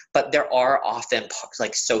year. But there are often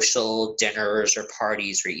like social dinners or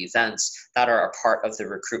parties or events that are a part of the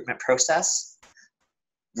recruitment process.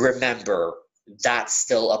 Remember, that's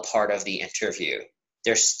still a part of the interview.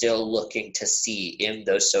 They're still looking to see in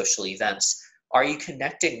those social events, are you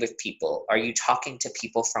connecting with people? Are you talking to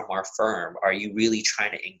people from our firm? Are you really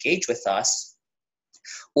trying to engage with us?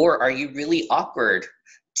 Or are you really awkward?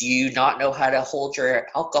 Do you not know how to hold your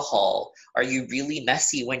alcohol? Are you really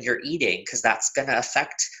messy when you're eating? Because that's going to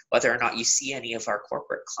affect whether or not you see any of our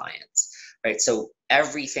corporate clients, right? So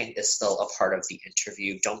everything is still a part of the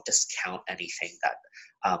interview. Don't discount anything that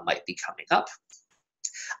might be coming up.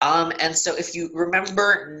 And so if you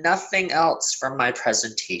remember nothing else from my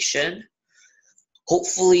presentation,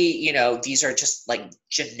 hopefully, these are just like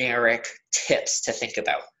generic tips to think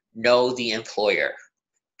about. Know the employer.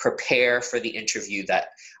 Prepare for the interview that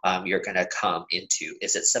you're going to come into.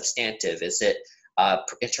 Is it substantive? Is it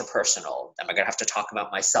interpersonal? Am I going to have to talk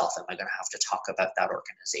about myself? Am I going to have to talk about that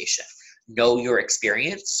organization? Know your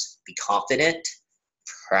experience. Be confident.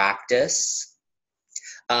 Practice.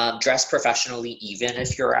 Dress professionally, even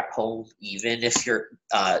if you're at home, even if you're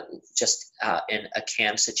just in a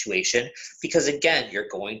cam situation, because again, you're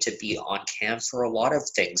going to be on cam for a lot of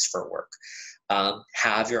things for work.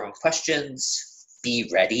 Have your own questions, be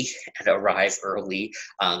ready and arrive early.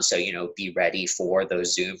 So, be ready for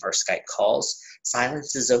those Zoom or Skype calls.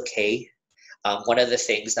 Silence is okay. One of the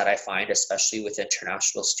things that I find, especially with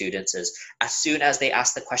international students, is as soon as they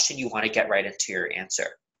ask the question, you want to get right into your answer.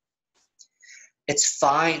 It's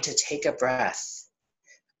fine to take a breath.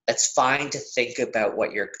 It's fine to think about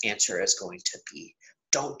what your answer is going to be.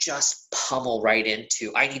 Don't just pummel right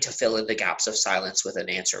into, I need to fill in the gaps of silence with an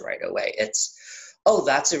answer right away. It's, oh,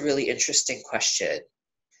 that's a really interesting question.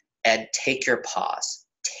 And take your pause.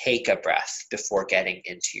 Take a breath before getting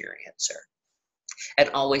into your answer. And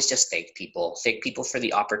always just thank people. Thank people for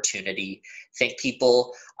the opportunity. Thank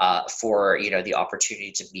people for the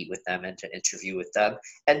opportunity to meet with them and to interview with them.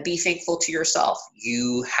 And be thankful to yourself.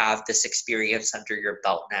 You have this experience under your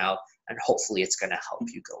belt now, and hopefully it's going to help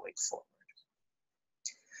you going forward.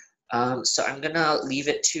 So I'm going to leave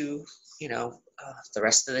it to the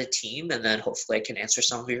rest of the team, and then hopefully I can answer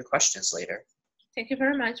some of your questions later. Thank you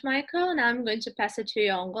very much, Michael. Now I'm going to pass it to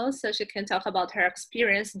Enwongo so she can talk about her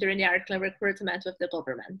experience during the articling recruitment with the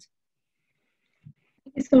government.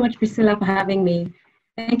 Thank you so much, Priscilla, for having me.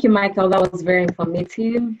 Thank you, Michael. That was very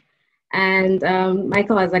informative. And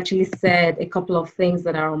Michael has actually said a couple of things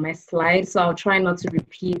that are on my slide, so I'll try not to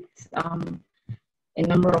repeat a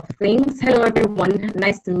number of things. Hello, everyone.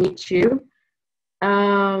 Nice to meet you.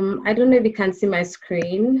 I don't know if you can see my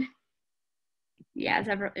screen. Yes,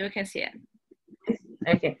 we can see it.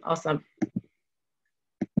 Okay, awesome.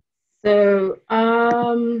 So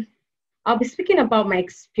I'll be speaking about my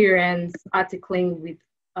experience articling with,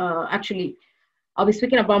 I'll be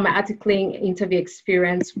speaking about my articling interview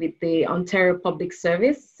experience with the Ontario Public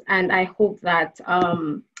Service, and I hope that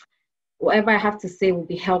whatever I have to say will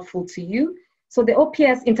be helpful to you. So the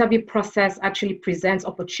OPS interview process actually presents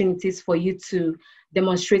opportunities for you to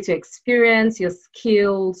demonstrate your experience, your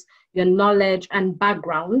skills, your knowledge, and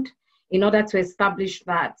background in order to establish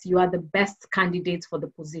that you are the best candidate for the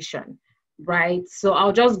position, right? So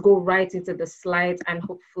I'll just go right into the slides and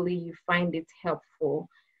hopefully you find it helpful.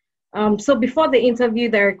 So before the interview,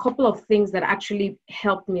 there are a couple of things that actually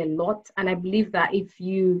helped me a lot. And I believe that if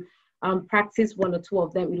you practice one or two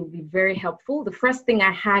of them, it will be very helpful. The first thing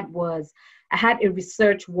I had was, I had a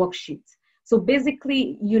research worksheet. So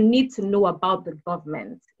basically, you need to know about the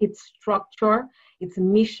government, its structure, its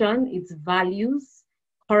mission, its values,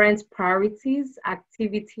 current priorities,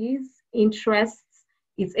 activities, interests,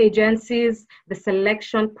 its agencies, the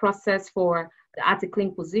selection process for the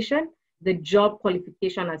articling position, the job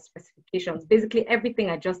qualification and specifications. Basically, everything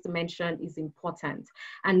I just mentioned is important.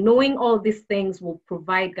 And knowing all these things will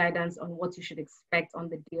provide guidance on what you should expect on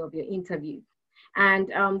the day of your interview. And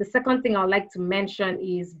the second thing I'd like to mention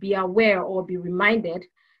is be aware or be reminded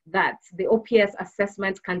that the OPS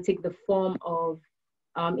assessment can take the form of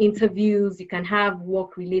interviews. You can have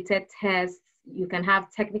work-related tests, you can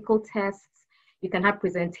have technical tests, you can have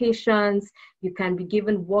presentations, you can be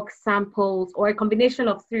given work samples, or a combination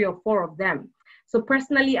of 3 or 4 of them. So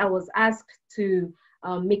personally, I was asked to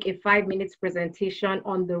make a 5-minute presentation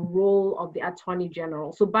on the role of the Attorney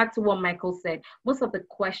General. So back to what Michael said, most of the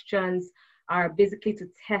questions are basically to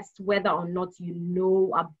test whether or not you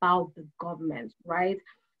know about the government, right?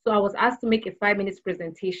 So I was asked to make a 5-minute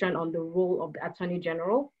presentation on the role of the Attorney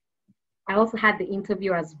General. I also had the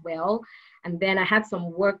interview as well. And then I had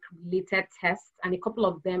some work-related tests, and a couple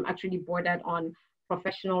of them actually bordered on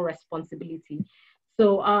professional responsibility.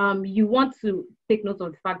 So you want to take note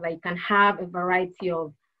of the fact that you can have a variety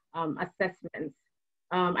of assessments.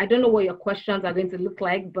 I don't know what your questions are going to look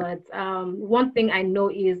like, but one thing I know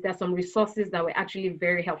is there's some resources that were actually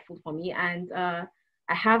very helpful for me, and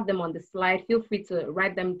I have them on the slide. Feel free to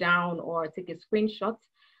write them down or take a screenshot.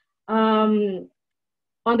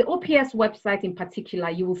 On the OPS website in particular,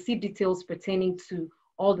 you will see details pertaining to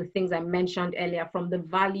all the things I mentioned earlier, from the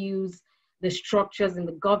values, the structures in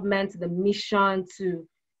the government, the mission, to,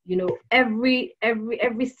 you know, every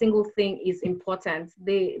single thing is important.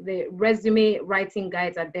 The resume writing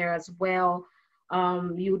guides are there as well.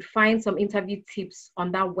 You would find some interview tips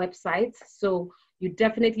on that website. So you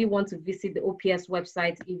definitely want to visit the OPS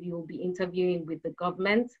website if you will be interviewing with the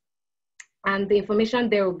government. And the information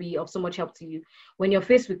there will be of so much help to you when you're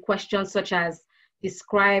faced with questions such as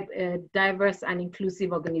describe a diverse and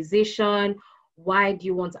inclusive organization. Why do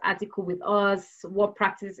you want to article with us? What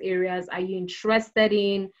practice areas are you interested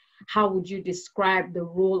in? How would you describe the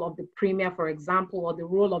role of the Premier, for example, or the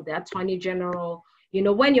role of the Attorney General? You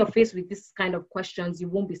know, when you're faced with this kind of questions, you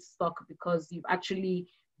won't be stuck because you've actually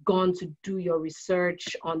gone to do your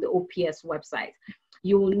research on the OPS website.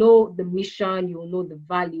 You will know the mission, you will know the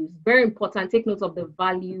values. Very important, take note of the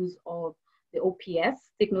values of the OPS,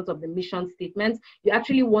 take note of the mission statement. You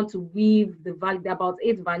actually want to weave the value, about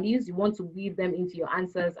 8 values, you want to weave them into your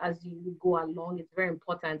answers as you go along. It's very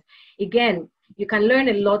important. Again, you can learn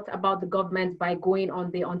a lot about the government by going on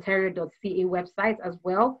the ontario.ca website as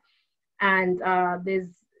well. And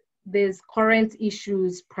there's current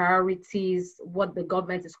issues, priorities, what the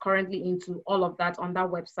government is currently into, all of that on that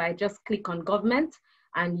website. Just click on government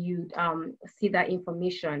and you'd see that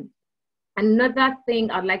information. Another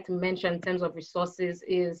thing I'd like to mention in terms of resources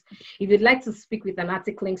is if you'd like to speak with an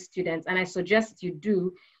articling student, and I suggest you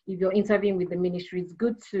do, if you're interviewing with the ministry, it's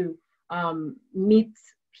good to meet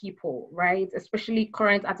people, right? Especially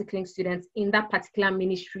current articling students in that particular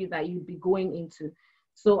ministry that you'd be going into.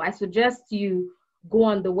 So I suggest you go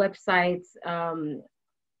on the website,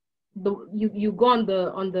 you go on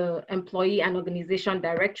the employee and organization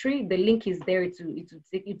directory. The link is there to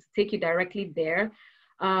take you directly there.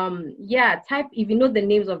 Yeah, type, if you know the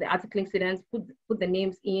names of the articling students, put the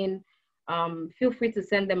names in. feel free to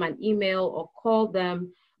send them an email or call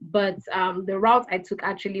them. But the route I took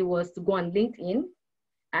actually was to go on LinkedIn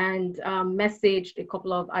and messaged a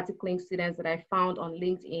couple of articling students that I found on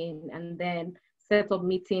LinkedIn, and then set up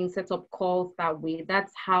meetings, set up calls that way.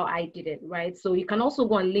 That's how I did it, right? So you can also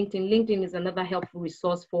go on LinkedIn. LinkedIn is another helpful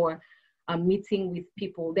resource for meeting with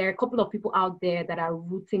people. There are a couple of people out there that are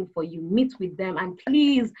rooting for you. Meet with them and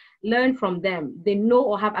please learn from them. They know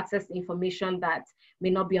or have access to information that may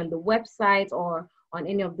not be on the website or on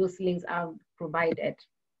any of those links I've provided.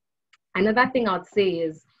 Another thing I'd say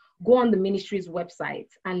is go on the ministry's website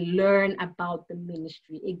and learn about the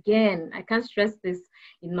ministry. Again, I can't stress this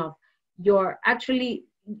enough. You're actually,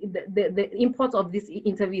 the import of this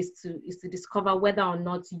interview is to discover whether or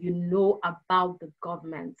not you know about the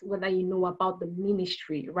government, whether you know about the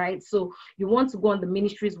ministry, right? So you want to go on the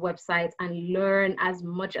ministry's website and learn as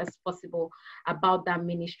much as possible about that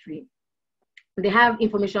ministry. They have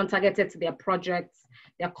information targeted to their projects,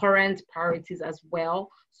 their current priorities as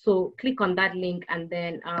well. So click on that link and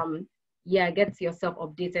then get yourself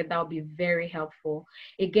updated. That will be very helpful.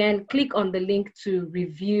 Again, click on the link to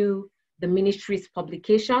review the ministry's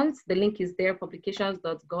publications. The link is there,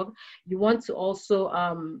 publications.gov. You want to also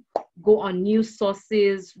go on news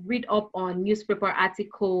sources, read up on newspaper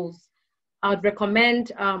articles. I would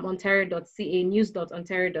recommend ontario.ca,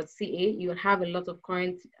 news.ontario.ca. You'll have a lot of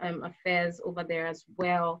current affairs over there as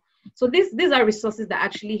well. So these are resources that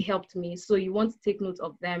actually helped me. So you want to take note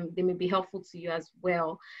of them. They may be helpful to you as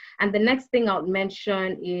well. And the next thing I'll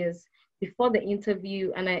mention is before the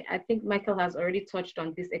interview, and I think Michael has already touched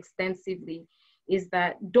on this extensively, is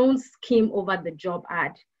that don't skim over the job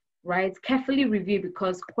ad, right? Carefully review,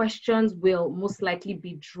 because questions will most likely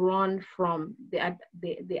be drawn from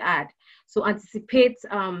the ad. So anticipate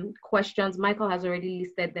questions. Michael has already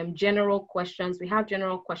listed them. General questions. We have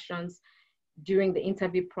general questions during the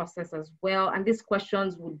interview process as well. And these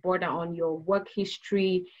questions would border on your work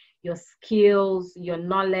history, your skills, your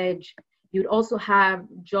knowledge. You'd also have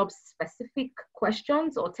job-specific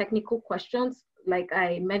questions or technical questions. Like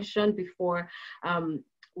I mentioned before,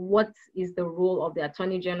 what is the role of the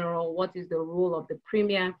Attorney General? What is the role of the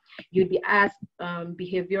Premier? You'd be asked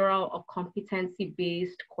behavioral or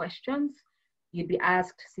competency-based questions. You'd be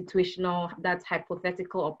asked situational, that's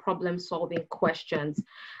hypothetical or problem-solving questions.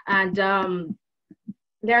 And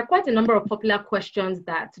there are quite a number of popular questions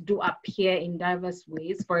that do appear in diverse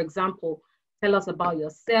ways. For example, tell us about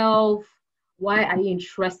yourself. Why are you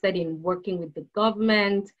interested in working with the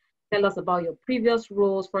government? Tell us about your previous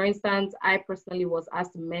roles. For instance, I personally was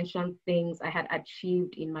asked to mention things I had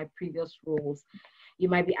achieved in my previous roles. You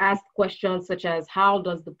might be asked questions such as, how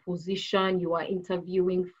does the position you are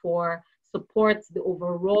interviewing for support the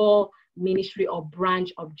overall ministry or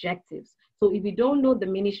branch objectives? So if you don't know the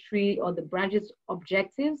ministry or the branch's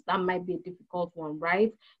objectives, that might be a difficult one,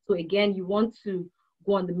 right? So again, you want to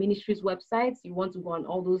go on the ministry's websites. You want to go on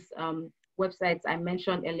all those websites I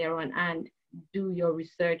mentioned earlier on and do your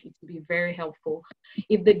research. It will be very helpful.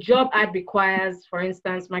 If the job ad requires, for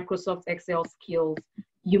instance, Microsoft Excel skills,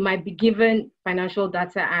 you might be given financial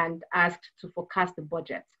data and asked to forecast the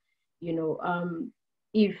budget. You know,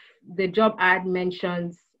 if the job ad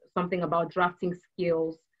mentions something about drafting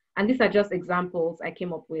skills, and these are just examples I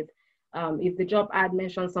came up with. If the job ad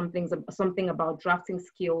mentions something about drafting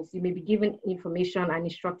skills, you may be given information and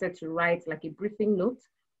instructed to write like a briefing note.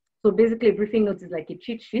 So basically, a briefing note is like a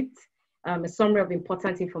cheat sheet, a summary of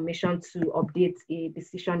important information to update a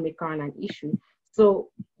decision maker on an issue. So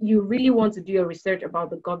you really want to do your research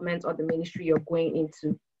about the government or the ministry you're going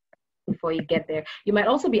into before you get there. You might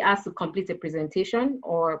also be asked to complete a presentation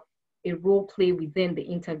or a role play within the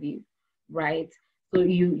interview, right? So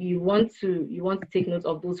you want to take note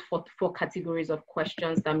of those four categories of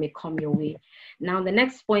questions that may come your way. Now the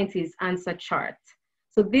next point is answer chart.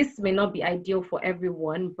 So this may not be ideal for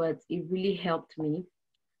everyone, but it really helped me.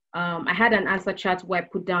 I had an answer chart where I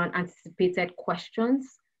put down anticipated questions,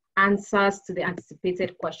 answers to the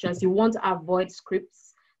anticipated questions. You want to avoid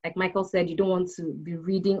scripts. Like Michael said, you don't want to be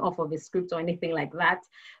reading off of a script or anything like that.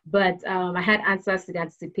 But I had answers to the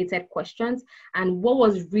anticipated questions. And what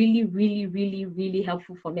was really, really, really, really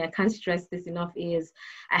helpful for me, I can't stress this enough, is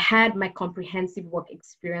I had my comprehensive work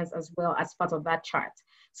experience as well as part of that chart.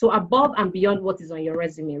 So above and beyond what is on your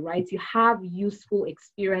resume, right? You have useful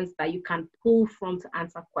experience that you can pull from to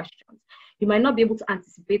answer questions. You might not be able to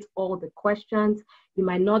anticipate all the questions. You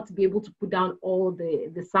might not be able to put down all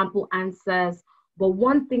the sample answers. But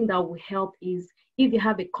one thing that will help is if you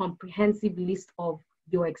have a comprehensive list of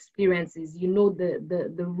your experiences, you know,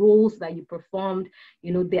 the roles that you performed,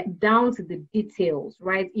 you know, down to the details,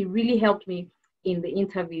 right? It really helped me in the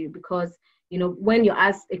interview, because when you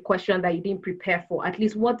ask a question that you didn't prepare for, at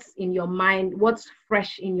least what's in your mind, what's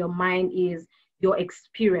fresh in your mind is your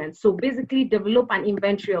experience. So basically develop an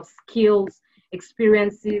inventory of skills,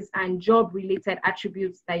 experiences, and job-related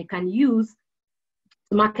attributes that you can use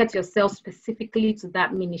to market yourself specifically to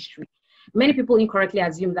that ministry. Many people incorrectly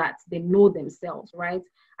assume that they know themselves, right?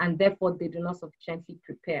 And therefore they do not sufficiently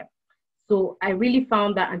prepare. So I really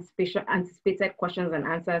found that anticipated questions and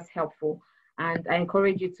answers helpful. And I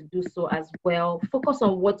encourage you to do so as well. Focus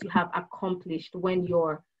on what you have accomplished when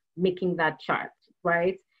you're making that chart,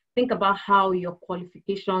 right? Think about how your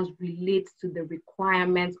qualifications relate to the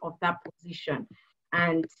requirements of that position.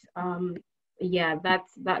 And yeah, that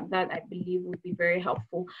I believe would be very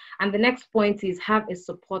helpful. And the next point is have a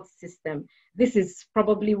support system. This is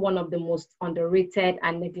probably one of the most underrated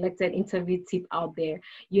and neglected interview tip out there.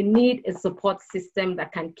 You need a support system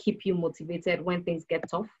that can keep you motivated when things get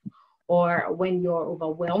tough or when you're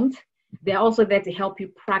overwhelmed. They're also there to help you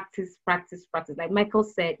practice. Like Michael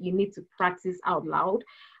said, you need to practice out loud.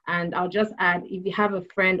 And I'll just add, if you have a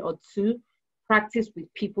friend or two, practice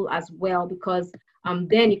with people as well, because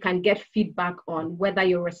then you can get feedback on whether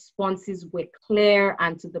your responses were clear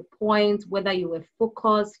and to the point, whether you were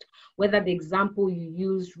focused, whether the example you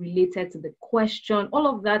used related to the question. All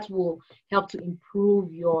of that will help to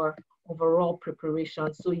improve your overall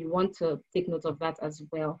preparation. So you want to take note of that as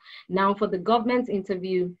well. Now for the government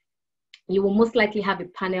interview, you will most likely have a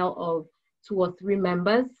panel of 2 or 3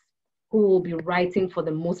 members who will be writing for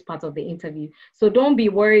the most part of the interview. So don't be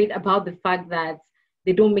worried about the fact that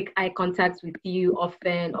they don't make eye contact with you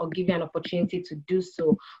often or give you an opportunity to do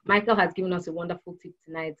so. Michael has given us a wonderful tip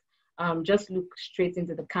tonight. Just look straight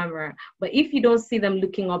into the camera. But if you don't see them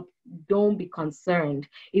looking up, don't be concerned.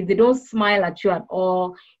 If they don't smile at you at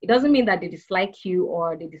all, it doesn't mean that they dislike you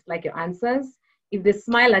or they dislike your answers. If they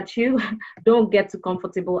smile at you, don't get too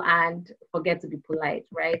comfortable and forget to be polite,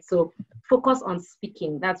 right? So focus on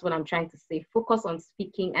speaking. That's what I'm trying to say. Focus on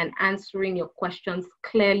speaking and answering your questions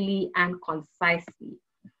clearly and concisely.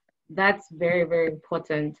 That's very, very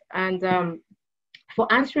important. And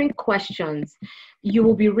for answering questions, you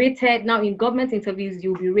will be rated. Now in government interviews,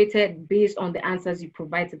 you'll be rated based on the answers you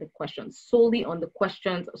provide to the questions, solely on the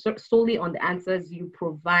questions, solely on the answers you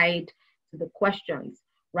provide to the questions.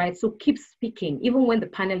 Right, so keep speaking. Even when the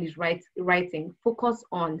panel is writing, focus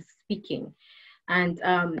on speaking. And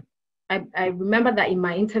I remember that in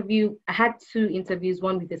my interview, I had 2 interviews,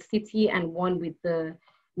 one with the city and one with the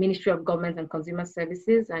Ministry of Government and Consumer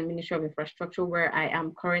Services and Ministry of Infrastructure, where I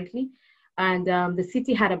am currently. And the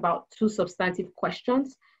city had about 2 substantive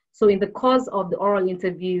questions. So in the course of the oral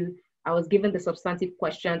interview, I was given the substantive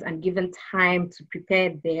questions and given time to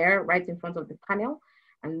prepare there right in front of the panel.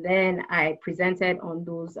 And then I presented on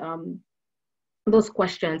those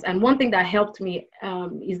questions. And one thing that helped me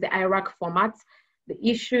is the IRAC format: the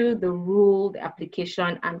issue, the rule, the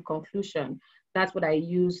application, and conclusion. That's what I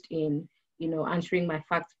used in answering my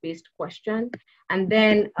fact-based question. And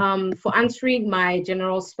then for answering my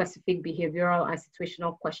general, specific, behavioral, and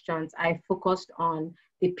situational questions, I focused on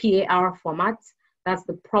the PAR format. That's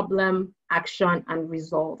the problem, action, and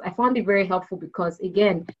result. I found it very helpful because,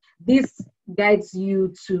 again, this guides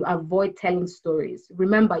you to avoid telling stories.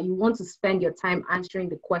 Remember, you want to spend your time answering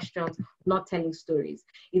the questions, not telling stories.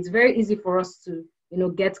 It's very easy for us to,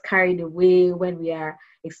 get carried away when we are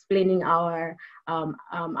explaining our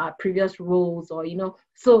previous roles, or,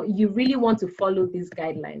 so you really want to follow these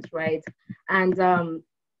guidelines, right? And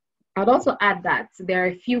I'd also add that there are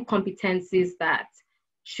a few competencies that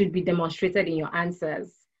should be demonstrated in your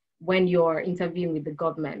answers when you're interviewing with the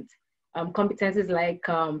government. Competencies like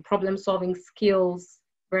problem-solving skills,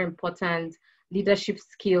 very important, leadership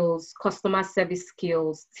skills, customer service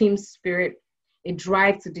skills, team spirit, a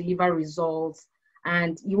drive to deliver results.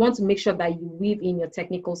 And you want to make sure that you weave in your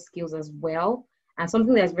technical skills as well. And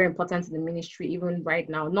something that's very important to the ministry, even right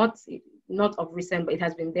now, not of recent, but it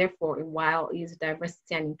has been there for a while, is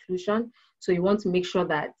diversity and inclusion. So you want to make sure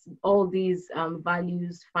that all these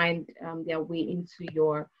values find their way into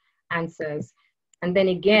your answers. And then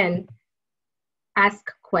again,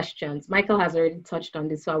 ask questions. Michael has already touched on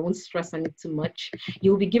this, so I won't stress on it too much.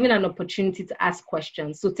 You'll be given an opportunity to ask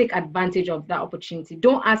questions, so take advantage of that opportunity.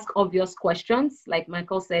 Don't ask obvious questions. Like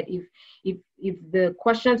Michael said, if the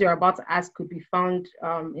questions you're about to ask could be found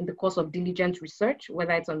in the course of diligent research,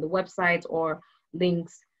 whether it's on the website or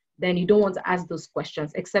links, then you don't want to ask those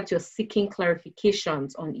questions, except you're seeking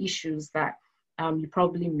clarifications on issues that you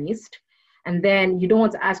probably missed. And then you don't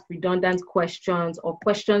want to ask redundant questions or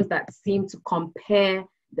questions that seem to compare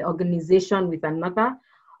the organization with another,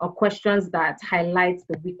 or questions that highlight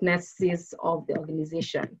the weaknesses of the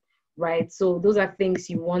organization, right? So those are things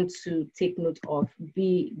you want to take note of.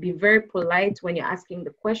 Be very polite when you're asking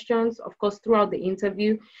the questions. Of course, throughout the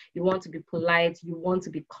interview, you want to be polite. You want to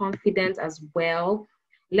be confident as well.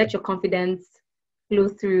 Let your confidence flow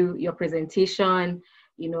through your presentation,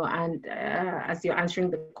 and as you're answering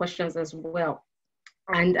the questions as well.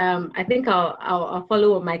 And I think I'll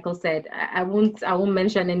follow what Michael said. I won't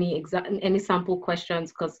mention any sample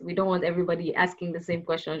questions because we don't want everybody asking the same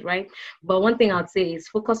questions, right? But one thing I'd say is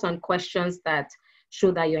focus on questions that show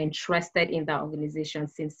that you're interested in that organization,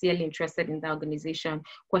 sincerely interested in the organization,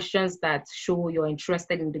 questions that show you're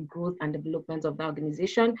interested in the growth and development of the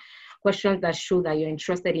organization, questions that show that you're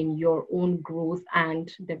interested in your own growth and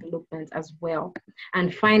development as well.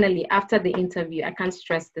 And finally, after the interview, I can't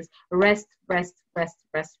stress this, rest.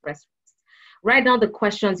 Write down the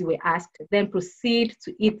questions you were asked, then proceed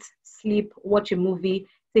to eat, sleep, watch a movie,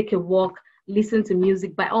 take a walk, listen to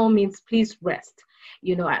music. By all means, please rest.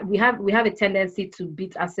 We have a tendency to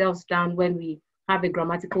beat ourselves down when we have a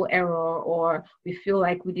grammatical error or we feel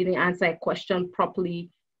like we didn't answer a question properly.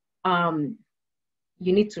 You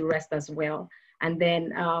need to rest as well. And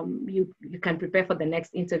then you can prepare for the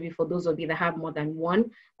next interview for those of you that have more than one.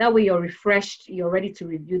 That way you're refreshed, you're ready to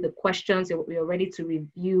review the questions, you're ready to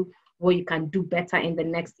review what you can do better in the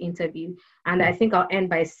next interview. And I think I'll end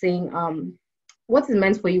by saying, what is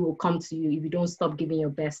meant for you will come to you if you don't stop giving your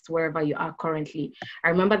best wherever you are currently. I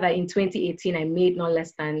remember that in 2018, I made no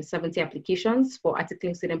less than 70 applications for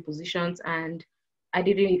articling student positions, and I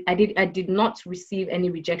did not receive any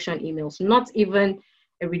rejection emails, not even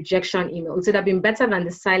a rejection email. It would have been better than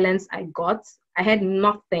the silence I got. I had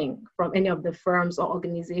nothing from any of the firms or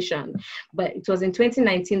organization. But it was in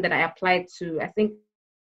 2019 that I applied to, I think,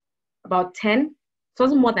 about 10. It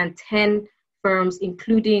wasn't more than 10 firms,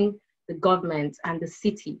 including the government and the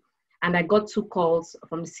city. And I got 2 calls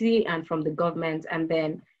from the city and from the government. And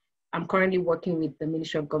then I'm currently working with the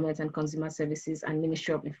Ministry of Government and Consumer Services and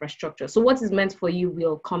Ministry of Infrastructure. So what is meant for you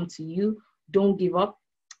will come to you. Don't give up.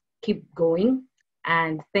 Keep going.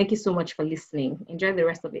 And thank you so much for listening. Enjoy the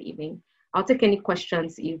rest of the evening. I'll take any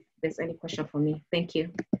questions if there's any question for me. Thank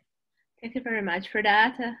you. Thank you very much for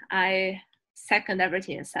that. I second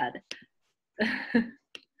everything you said.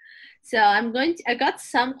 So I got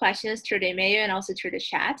some questions through the email and also through the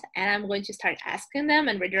chat, and I'm going to start asking them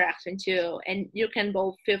and redirecting to, and you can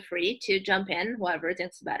both feel free to jump in, whoever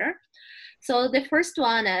thinks better. So the first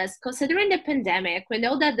one is, considering the pandemic, we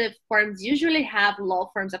know that the firms usually have law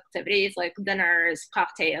firms activities like dinners,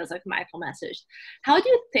 cocktails, like Michael messaged. How do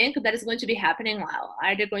you think that is going to be happening now?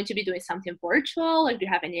 Are they going to be doing something virtual? Like, do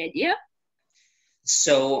you have any idea?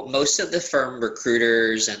 So most of the firm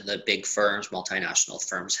recruiters and the big firms, multinational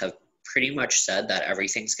firms, have pretty much said that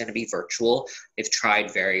everything's going to be virtual. They've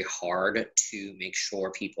tried very hard to make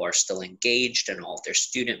sure people are still engaged and all of their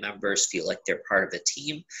student members feel like they're part of a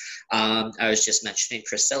team. I was just mentioning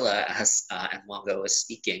Priscilla, as Enwongo was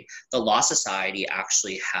speaking, the Law Society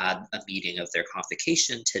actually had a meeting of their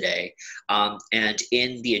convocation today. And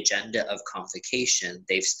in the agenda of convocation,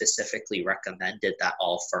 they've specifically recommended that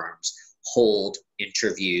all firms hold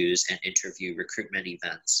interviews and interview recruitment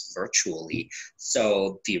events virtually.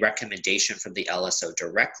 So the recommendation from the LSO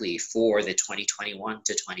directly for the 2021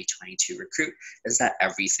 to 2022 recruit is that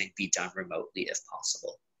everything be done remotely if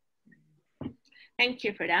possible. Thank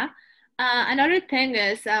you for that. Another thing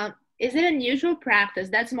is it unusual practice,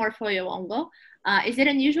 that's more for you, Enwongo, is it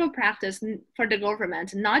unusual practice for the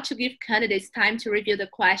government not to give candidates time to review the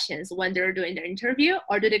questions when they're doing their interview,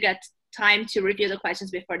 or do they get time to review the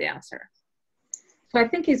questions before they answer? So I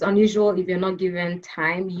think it's unusual if you're not given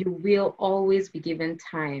time. You will always be given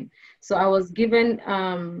time. So I was given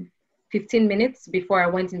 15 minutes before I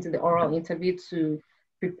went into the oral interview to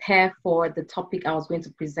prepare for the topic I was going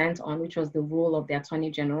to present on, which was the role of the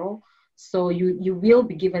Attorney General. So you will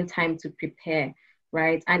be given time to prepare,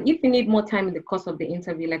 right? And if you need more time in the course of the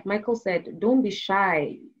interview, like Michael said, don't be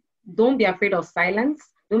shy. Don't be afraid of silence.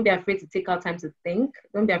 Don't be afraid to take out time to think.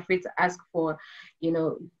 Don't be afraid to ask for,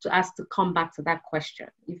 to come back to that question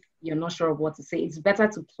if you're not sure of what to say. It's better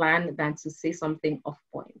to plan than to say something off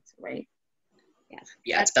point, right?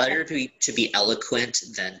 Yeah, it's better to be eloquent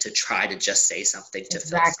than to try to just say something to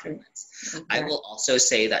fill silence. Exactly. I will also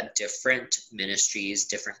say that different ministries,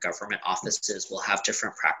 different government offices will have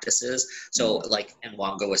different practices. So like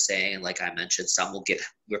Enwongo was saying, like I mentioned, some will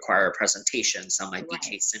require a presentation, some might be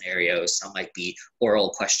case scenarios, some might be oral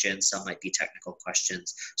questions, some might be technical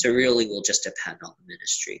questions. So it really will just depend on the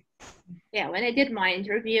ministry. Yeah, when I did my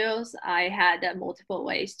interviews, I had multiple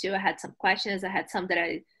ways too. I had some questions, I had some that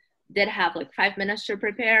I did have like 5 minutes to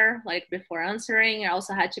prepare, like before answering. I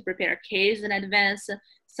also had to prepare a case in advance.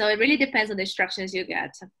 So it really depends on the instructions you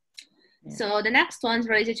get. Yeah. So the next one's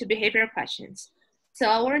related to behavioral questions.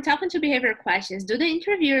 So when we're talking to behavioral questions, do the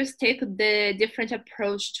interviewers take the different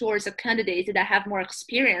approach towards a candidate that have more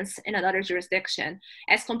experience in another jurisdiction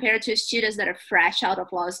as compared to students that are fresh out of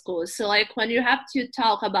law school? So like when you have to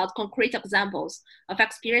talk about concrete examples of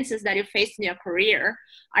experiences that you faced in your career,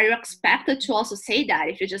 are you expected to also say that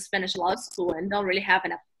if you just finished law school and don't really have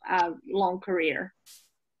a long career?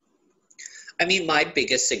 I mean, my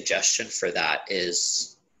biggest suggestion for that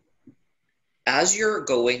is, as you're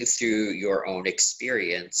going through your own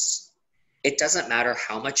experience, it doesn't matter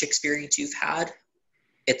how much experience you've had.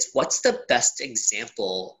 It's what's the best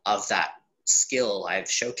example of that skill I've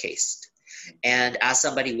showcased. And as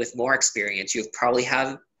somebody with more experience, you've probably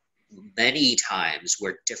had many times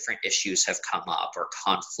where different issues have come up, or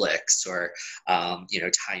conflicts, or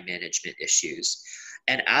time management issues.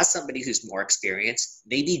 And as somebody who's more experienced,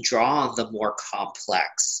 maybe draw on the more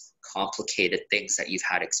complicated things that you've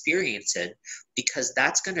had experience in, because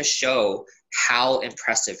that's going to show how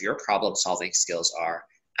impressive your problem solving skills are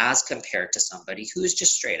as compared to somebody who's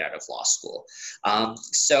just straight out of law school.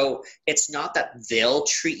 So it's not that they'll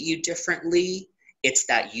treat you differently, it's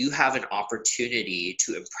that you have an opportunity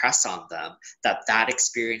to impress on them that that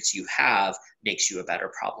experience you have makes you a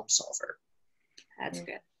better problem solver. That's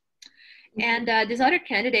good. And this other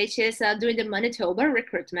candidate, she's doing the Manitoba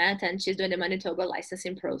recruitment, and she's doing the Manitoba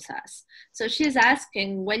licensing process. So she's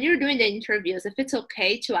asking, when you're doing the interviews, if it's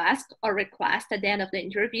okay to ask or request at the end of the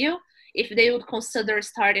interview if they would consider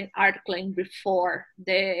starting articling before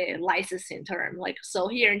the licensing term, like so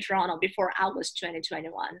here in Toronto before August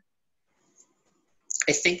 2021.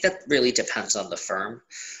 I think that really depends on the firm.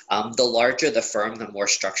 The larger the firm, the more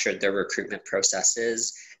structured their recruitment process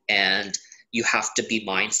is, and you have to be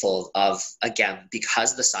mindful of, again,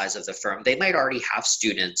 because the size of the firm, they might already have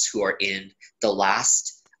students who are in the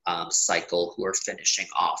last cycle who are finishing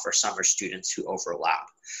off, or some are students who overlap.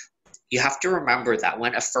 You have to remember that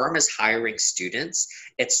when a firm is hiring students,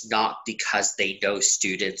 it's not because they know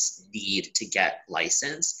students need to get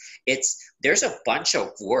licensed. There's a bunch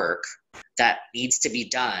of work that needs to be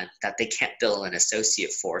done that they can't bill an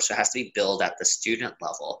associate for, so it has to be billed at the student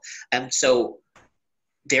level. And so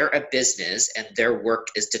they're a business, and their work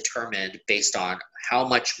is determined based on how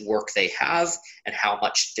much work they have and how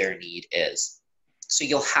much their need is. So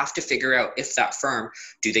you'll have to figure out, if that firm,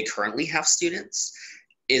 do they currently have students?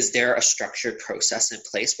 Is there a structured process in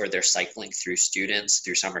place where they're cycling through students,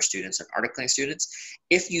 through summer students and articling students?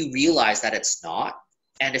 If you realize that it's not,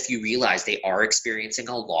 and if you realize they are experiencing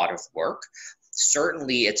a lot of work,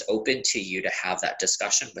 certainly it's open to you to have that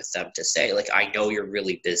discussion with them to say, like, I know you're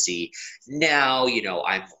really busy now,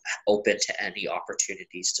 I'm open to any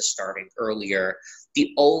opportunities to starting earlier.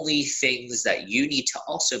 The only things that you need to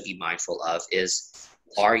also be mindful of is,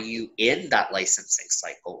 are you in that licensing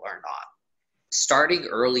cycle or not? Starting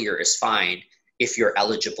earlier is fine if you're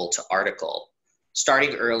eligible to article.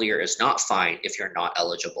 Starting earlier is not fine if you're not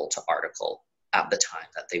eligible to article at the time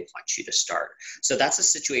that they want you to start. So that's a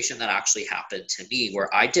situation that actually happened to me, where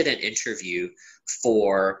I did an interview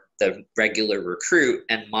for the regular recruit,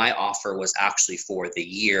 and my offer was actually for the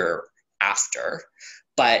year after,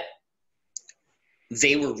 but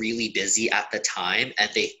they were really busy at the time, and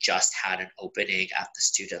they just had an opening at the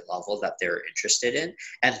student level that they're interested in.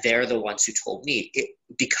 And they're the ones who told me,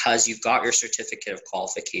 because you've got your certificate of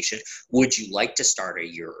qualification, would you like to start a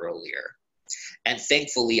year earlier? And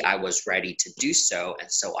thankfully, I was ready to do so, and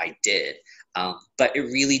so I did. But it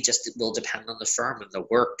really just will depend on the firm and the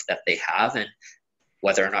work that they have, and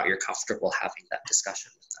whether or not you're comfortable having that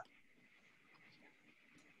discussion with them.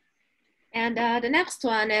 And the next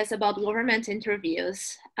one is about government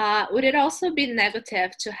interviews. Would it also be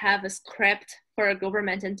negative to have a script for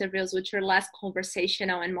government interviews which are less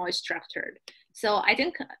conversational and more structured? So I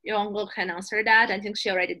think Enwongo can answer that. I think she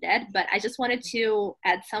already did, but I just wanted to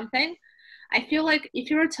add something. I feel like if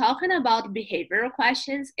you're talking about behavioral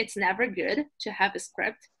questions, it's never good to have a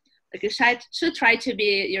script. Like, you should try to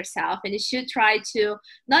be yourself, and you should try to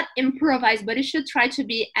not improvise, but you should try to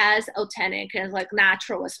be as authentic and like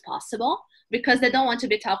natural as possible, because they don't want to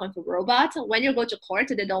be talking to robots. When you go to court,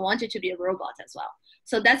 they don't want you to be a robot as well.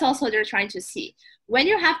 So that's also what they're trying to see. When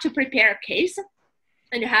you have to prepare a case,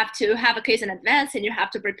 and you have to have a case in advance, and you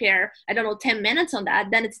have to prepare, 10 minutes on that,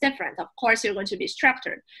 then it's different. Of course, you're going to be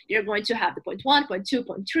structured. You're going to have the point 1, point 2,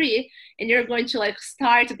 point 3, and you're going to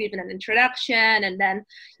start giving an introduction, and then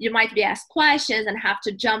you might be asked questions and have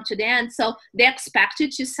to jump to the end. So they expect you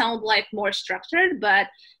to sound more structured, but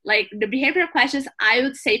the behavioral questions, I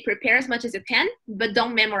would say prepare as much as you can, but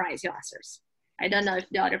don't memorize your answers. I don't know if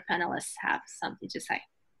the other panelists have something to say.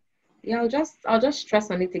 Yeah, I'll just stress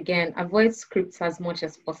on it again. Avoid scripts as much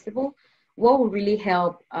as possible. what will really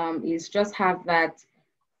help is just have that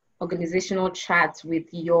organizational chat with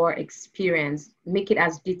your experience, make it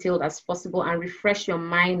as detailed as possible, and refresh your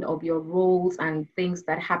mind of your roles and things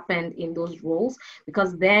that happened in those roles,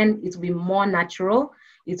 because then it will be more natural.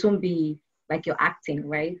 It won't be like you're acting,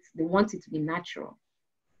 right? They want it to be natural.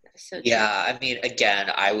 So yeah, I mean,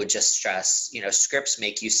 again, I would just stress, scripts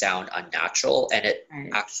make you sound unnatural, and it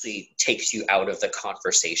actually takes you out of the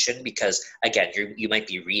conversation because, again, you might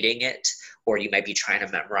be reading it or you might be trying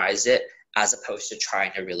to memorize it as opposed to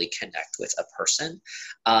trying to really connect with a person.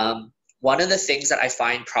 One of the things that I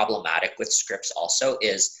find problematic with scripts also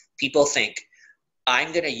is people think,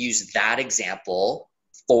 I'm going to use that example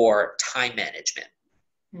for time management.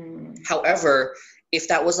 However, if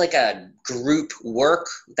that was like a group work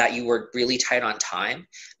that you were really tight on time,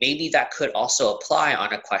 maybe that could also apply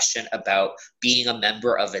on a question about being a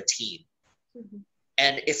member of a team.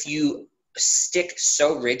 And if you stick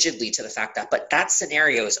so rigidly to the fact that, but that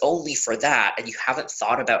scenario is only for that, and you haven't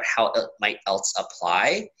thought about how it might else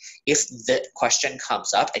apply, if the question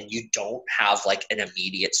comes up and you don't have like an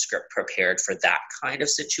immediate script prepared for that kind of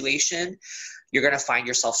situation, you're going to find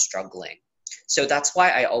yourself struggling. So that's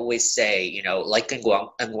why I always say, like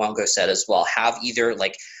Enwongo said as well, have either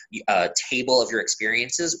like a table of your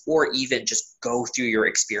experiences or even just go through your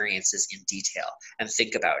experiences in detail and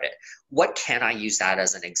think about it. What can I use that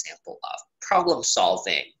as an example of? Problem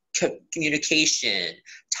solving, communication,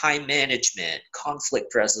 time management,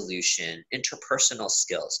 conflict resolution, interpersonal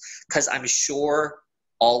skills, because I'm sure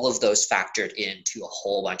all of those factored into a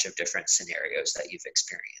whole bunch of different scenarios that you've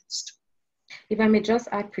experienced. If I may just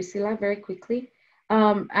add, Priscilla, very quickly.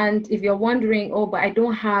 And if you're wondering, oh, but I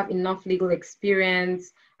don't have enough legal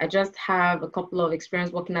experience, I just have a couple of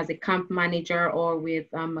experience working as a camp manager or with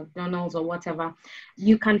McDonald's or whatever,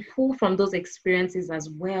 you can pull from those experiences as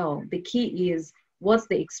well. The key is, what's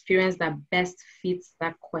the experience that best fits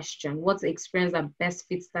that question? What's the experience that best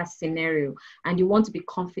fits that scenario? And you want to be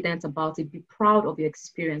confident about it. Be proud of your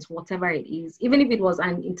experience, whatever it is, even if it was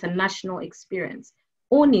an international experience.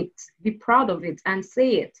 Own it, be proud of it, and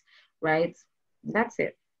say it, right? That's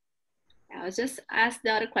it. I'll just ask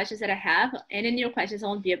the other questions that I have. Any new questions I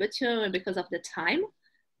won't be able to because of the time.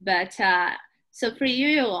 But so for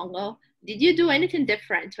you, Enwongo, did you do anything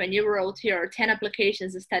different when you wrote your 10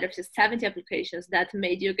 applications instead of just 70 applications that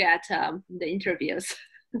made you get the interviews?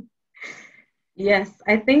 Yes,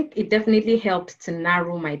 I think it definitely helped to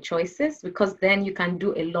narrow my choices, because then you can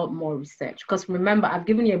do a lot more research. Because remember, I've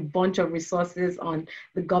given you a bunch of resources on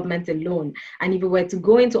the government alone. And if you were to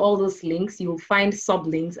go into all those links, you'll find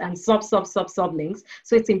sublinks and sublinks.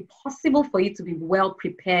 So it's impossible for you to be well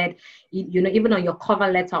prepared, even on your cover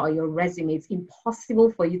letter or your resume. It's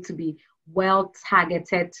impossible for you to be well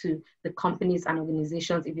targeted to the companies and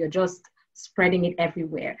organizations if you're just spreading it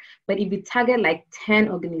everywhere. But if you target like 10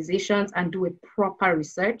 organizations and do a proper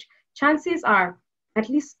research, chances are at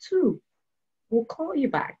least 2 will call you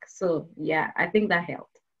back. So yeah, I think that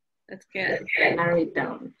helped. That's good. Narrow it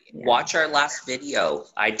down. Yeah. Watch our last video.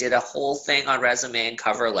 I did a whole thing on resume and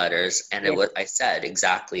cover letters, and I said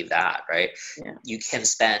exactly that, right? Yeah. You can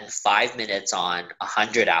spend 5 minutes on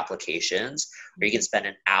 100 applications, or you can spend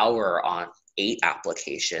an hour on 8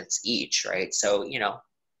 applications each, right? So,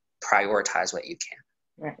 prioritize what you can.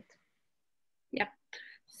 Right. Yep.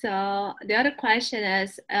 So the other question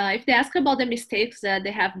is, if they ask about the mistakes that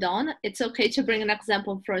they have done, it's okay to bring an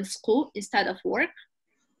example from school instead of work?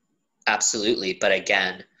 Absolutely. But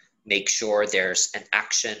again, make sure there's an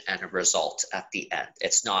action and a result at the end.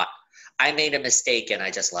 It's not, I made a mistake and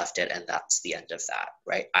I just left it and that's the end of that,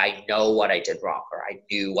 right? I know what I did wrong, or I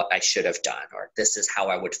knew what I should have done, or this is how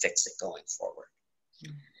I would fix it going forward.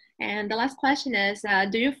 And the last question is,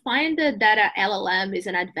 do you find that LLM is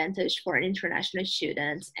an advantage for international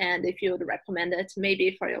students? And if you would recommend it,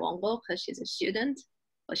 maybe for Enwongo, because she's a student,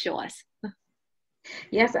 or she was.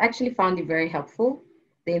 Yes, I actually found it very helpful.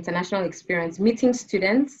 The international experience, meeting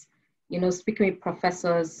students, speaking with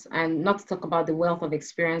professors, and not to talk about the wealth of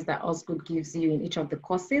experience that Osgoode gives you in each of the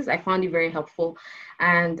courses. I found it very helpful.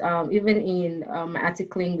 And even in my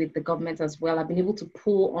articling with the government as well, I've been able to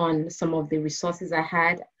pull on some of the resources I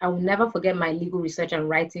had. I will never forget my legal research and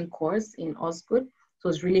writing course in Osgoode. So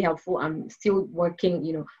it's really helpful. I'm still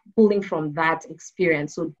working, pulling from that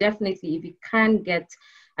experience. So definitely, if you can get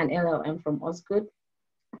an LLM from Osgoode,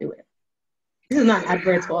 do it. This is not an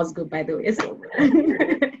advert for Osgoode, by the way. So.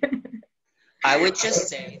 I would just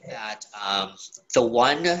say that the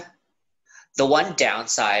one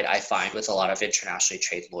downside I find with a lot of internationally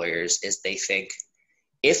trained lawyers is they think,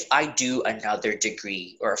 if I do another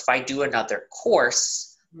degree or if I do another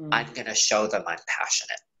course, I'm going to show them I'm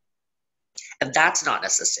passionate. And that's not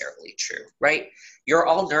necessarily true, right? You're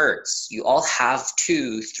all nerds. You all have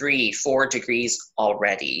 2, 3, 4 degrees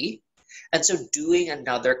already. And so doing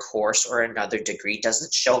another course or another degree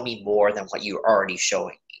doesn't show me more than what you're already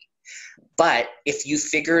showing me. But if you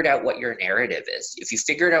figured out what your narrative is, if you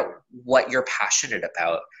figured out what you're passionate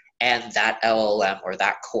about, and that LLM or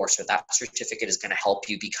that course or that certificate is going to help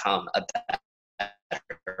you become a better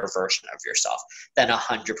version of yourself, then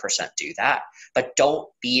 100% do that. But don't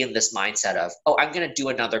be in this mindset of, oh, I'm going to do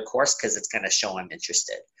another course because it's going to show I'm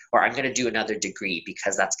interested, or I'm going to do another degree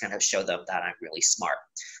because that's going to show them that I'm really smart.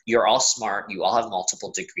 You're all smart. You all have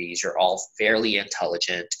multiple degrees. You're all fairly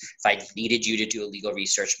intelligent. If I needed you to do a legal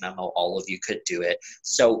research memo, all of you could do it.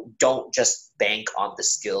 So don't just bank on the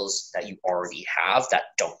skills that you already have that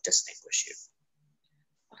don't distinguish you.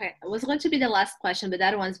 Okay, it was going to be the last question, but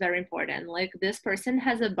that one's very important. Like, this person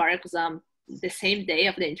has a bar exam the same day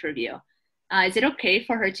of the interview. Is it okay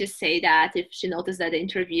for her to say that if she noticed that the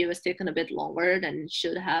interview is taking a bit longer than it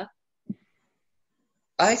should have?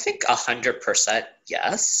 I think 100%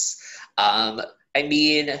 yes. I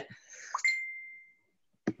mean,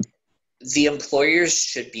 the employers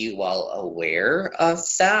should be well aware of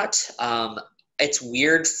that. It's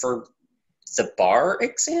weird for the bar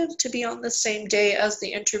exam to be on the same day as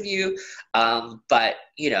the interview, but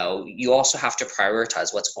you also have to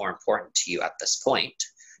prioritize what's more important to you at this point.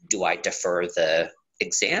 Do I defer the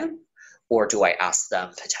exam, or do I ask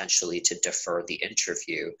them potentially to defer the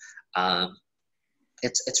interview?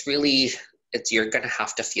 It's really, you're going to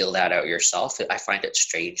have to feel that out yourself. I find it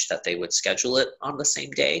strange that they would schedule it on the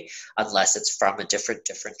same day unless it's from a different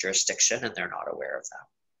jurisdiction and they're not aware of that.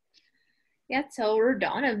 Yeah, so we're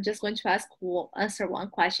done. I'm just going to answer one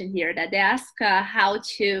question here that they ask how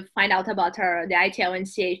to find out about the ITL and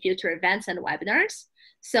CA future events and webinars.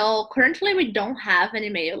 So currently we don't have an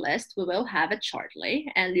email list. We will have it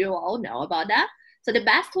shortly, and you all know about that. So the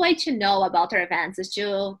best way to know about our events is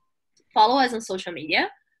to follow us on social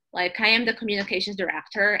media. Like, I am the communications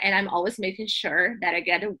director, and I'm always making sure that I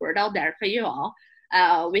get the word out there for you all.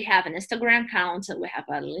 We have an Instagram account, we have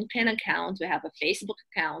a LinkedIn account, we have a Facebook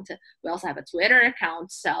account, we also have a Twitter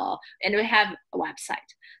account, and we have a website.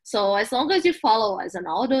 So as long as you follow us on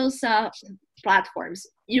all those platforms,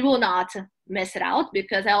 you will not miss it out,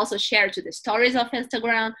 because I also share to the stories of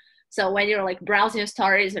Instagram. So when you're like browsing your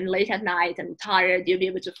stories and late at night and tired, you'll be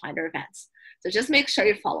able to find our events. So just make sure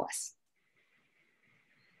you follow us.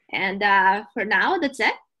 And for now, that's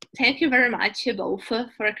it. Thank you very much, you both,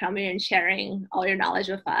 for coming and sharing all your knowledge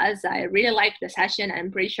with us. I really liked the session.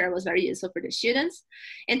 I'm pretty sure it was very useful for the students.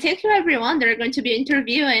 And thank you, everyone. They're going to be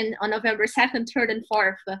interviewing on November 2nd, 3rd, and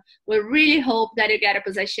 4th. We really hope that you get a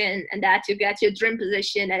position and that you get your dream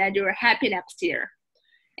position and that you're happy next year.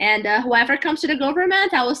 And whoever comes to the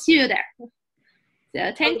government, I will see you there.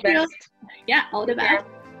 So thank you. Yeah, all the best.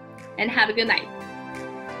 And have a good night.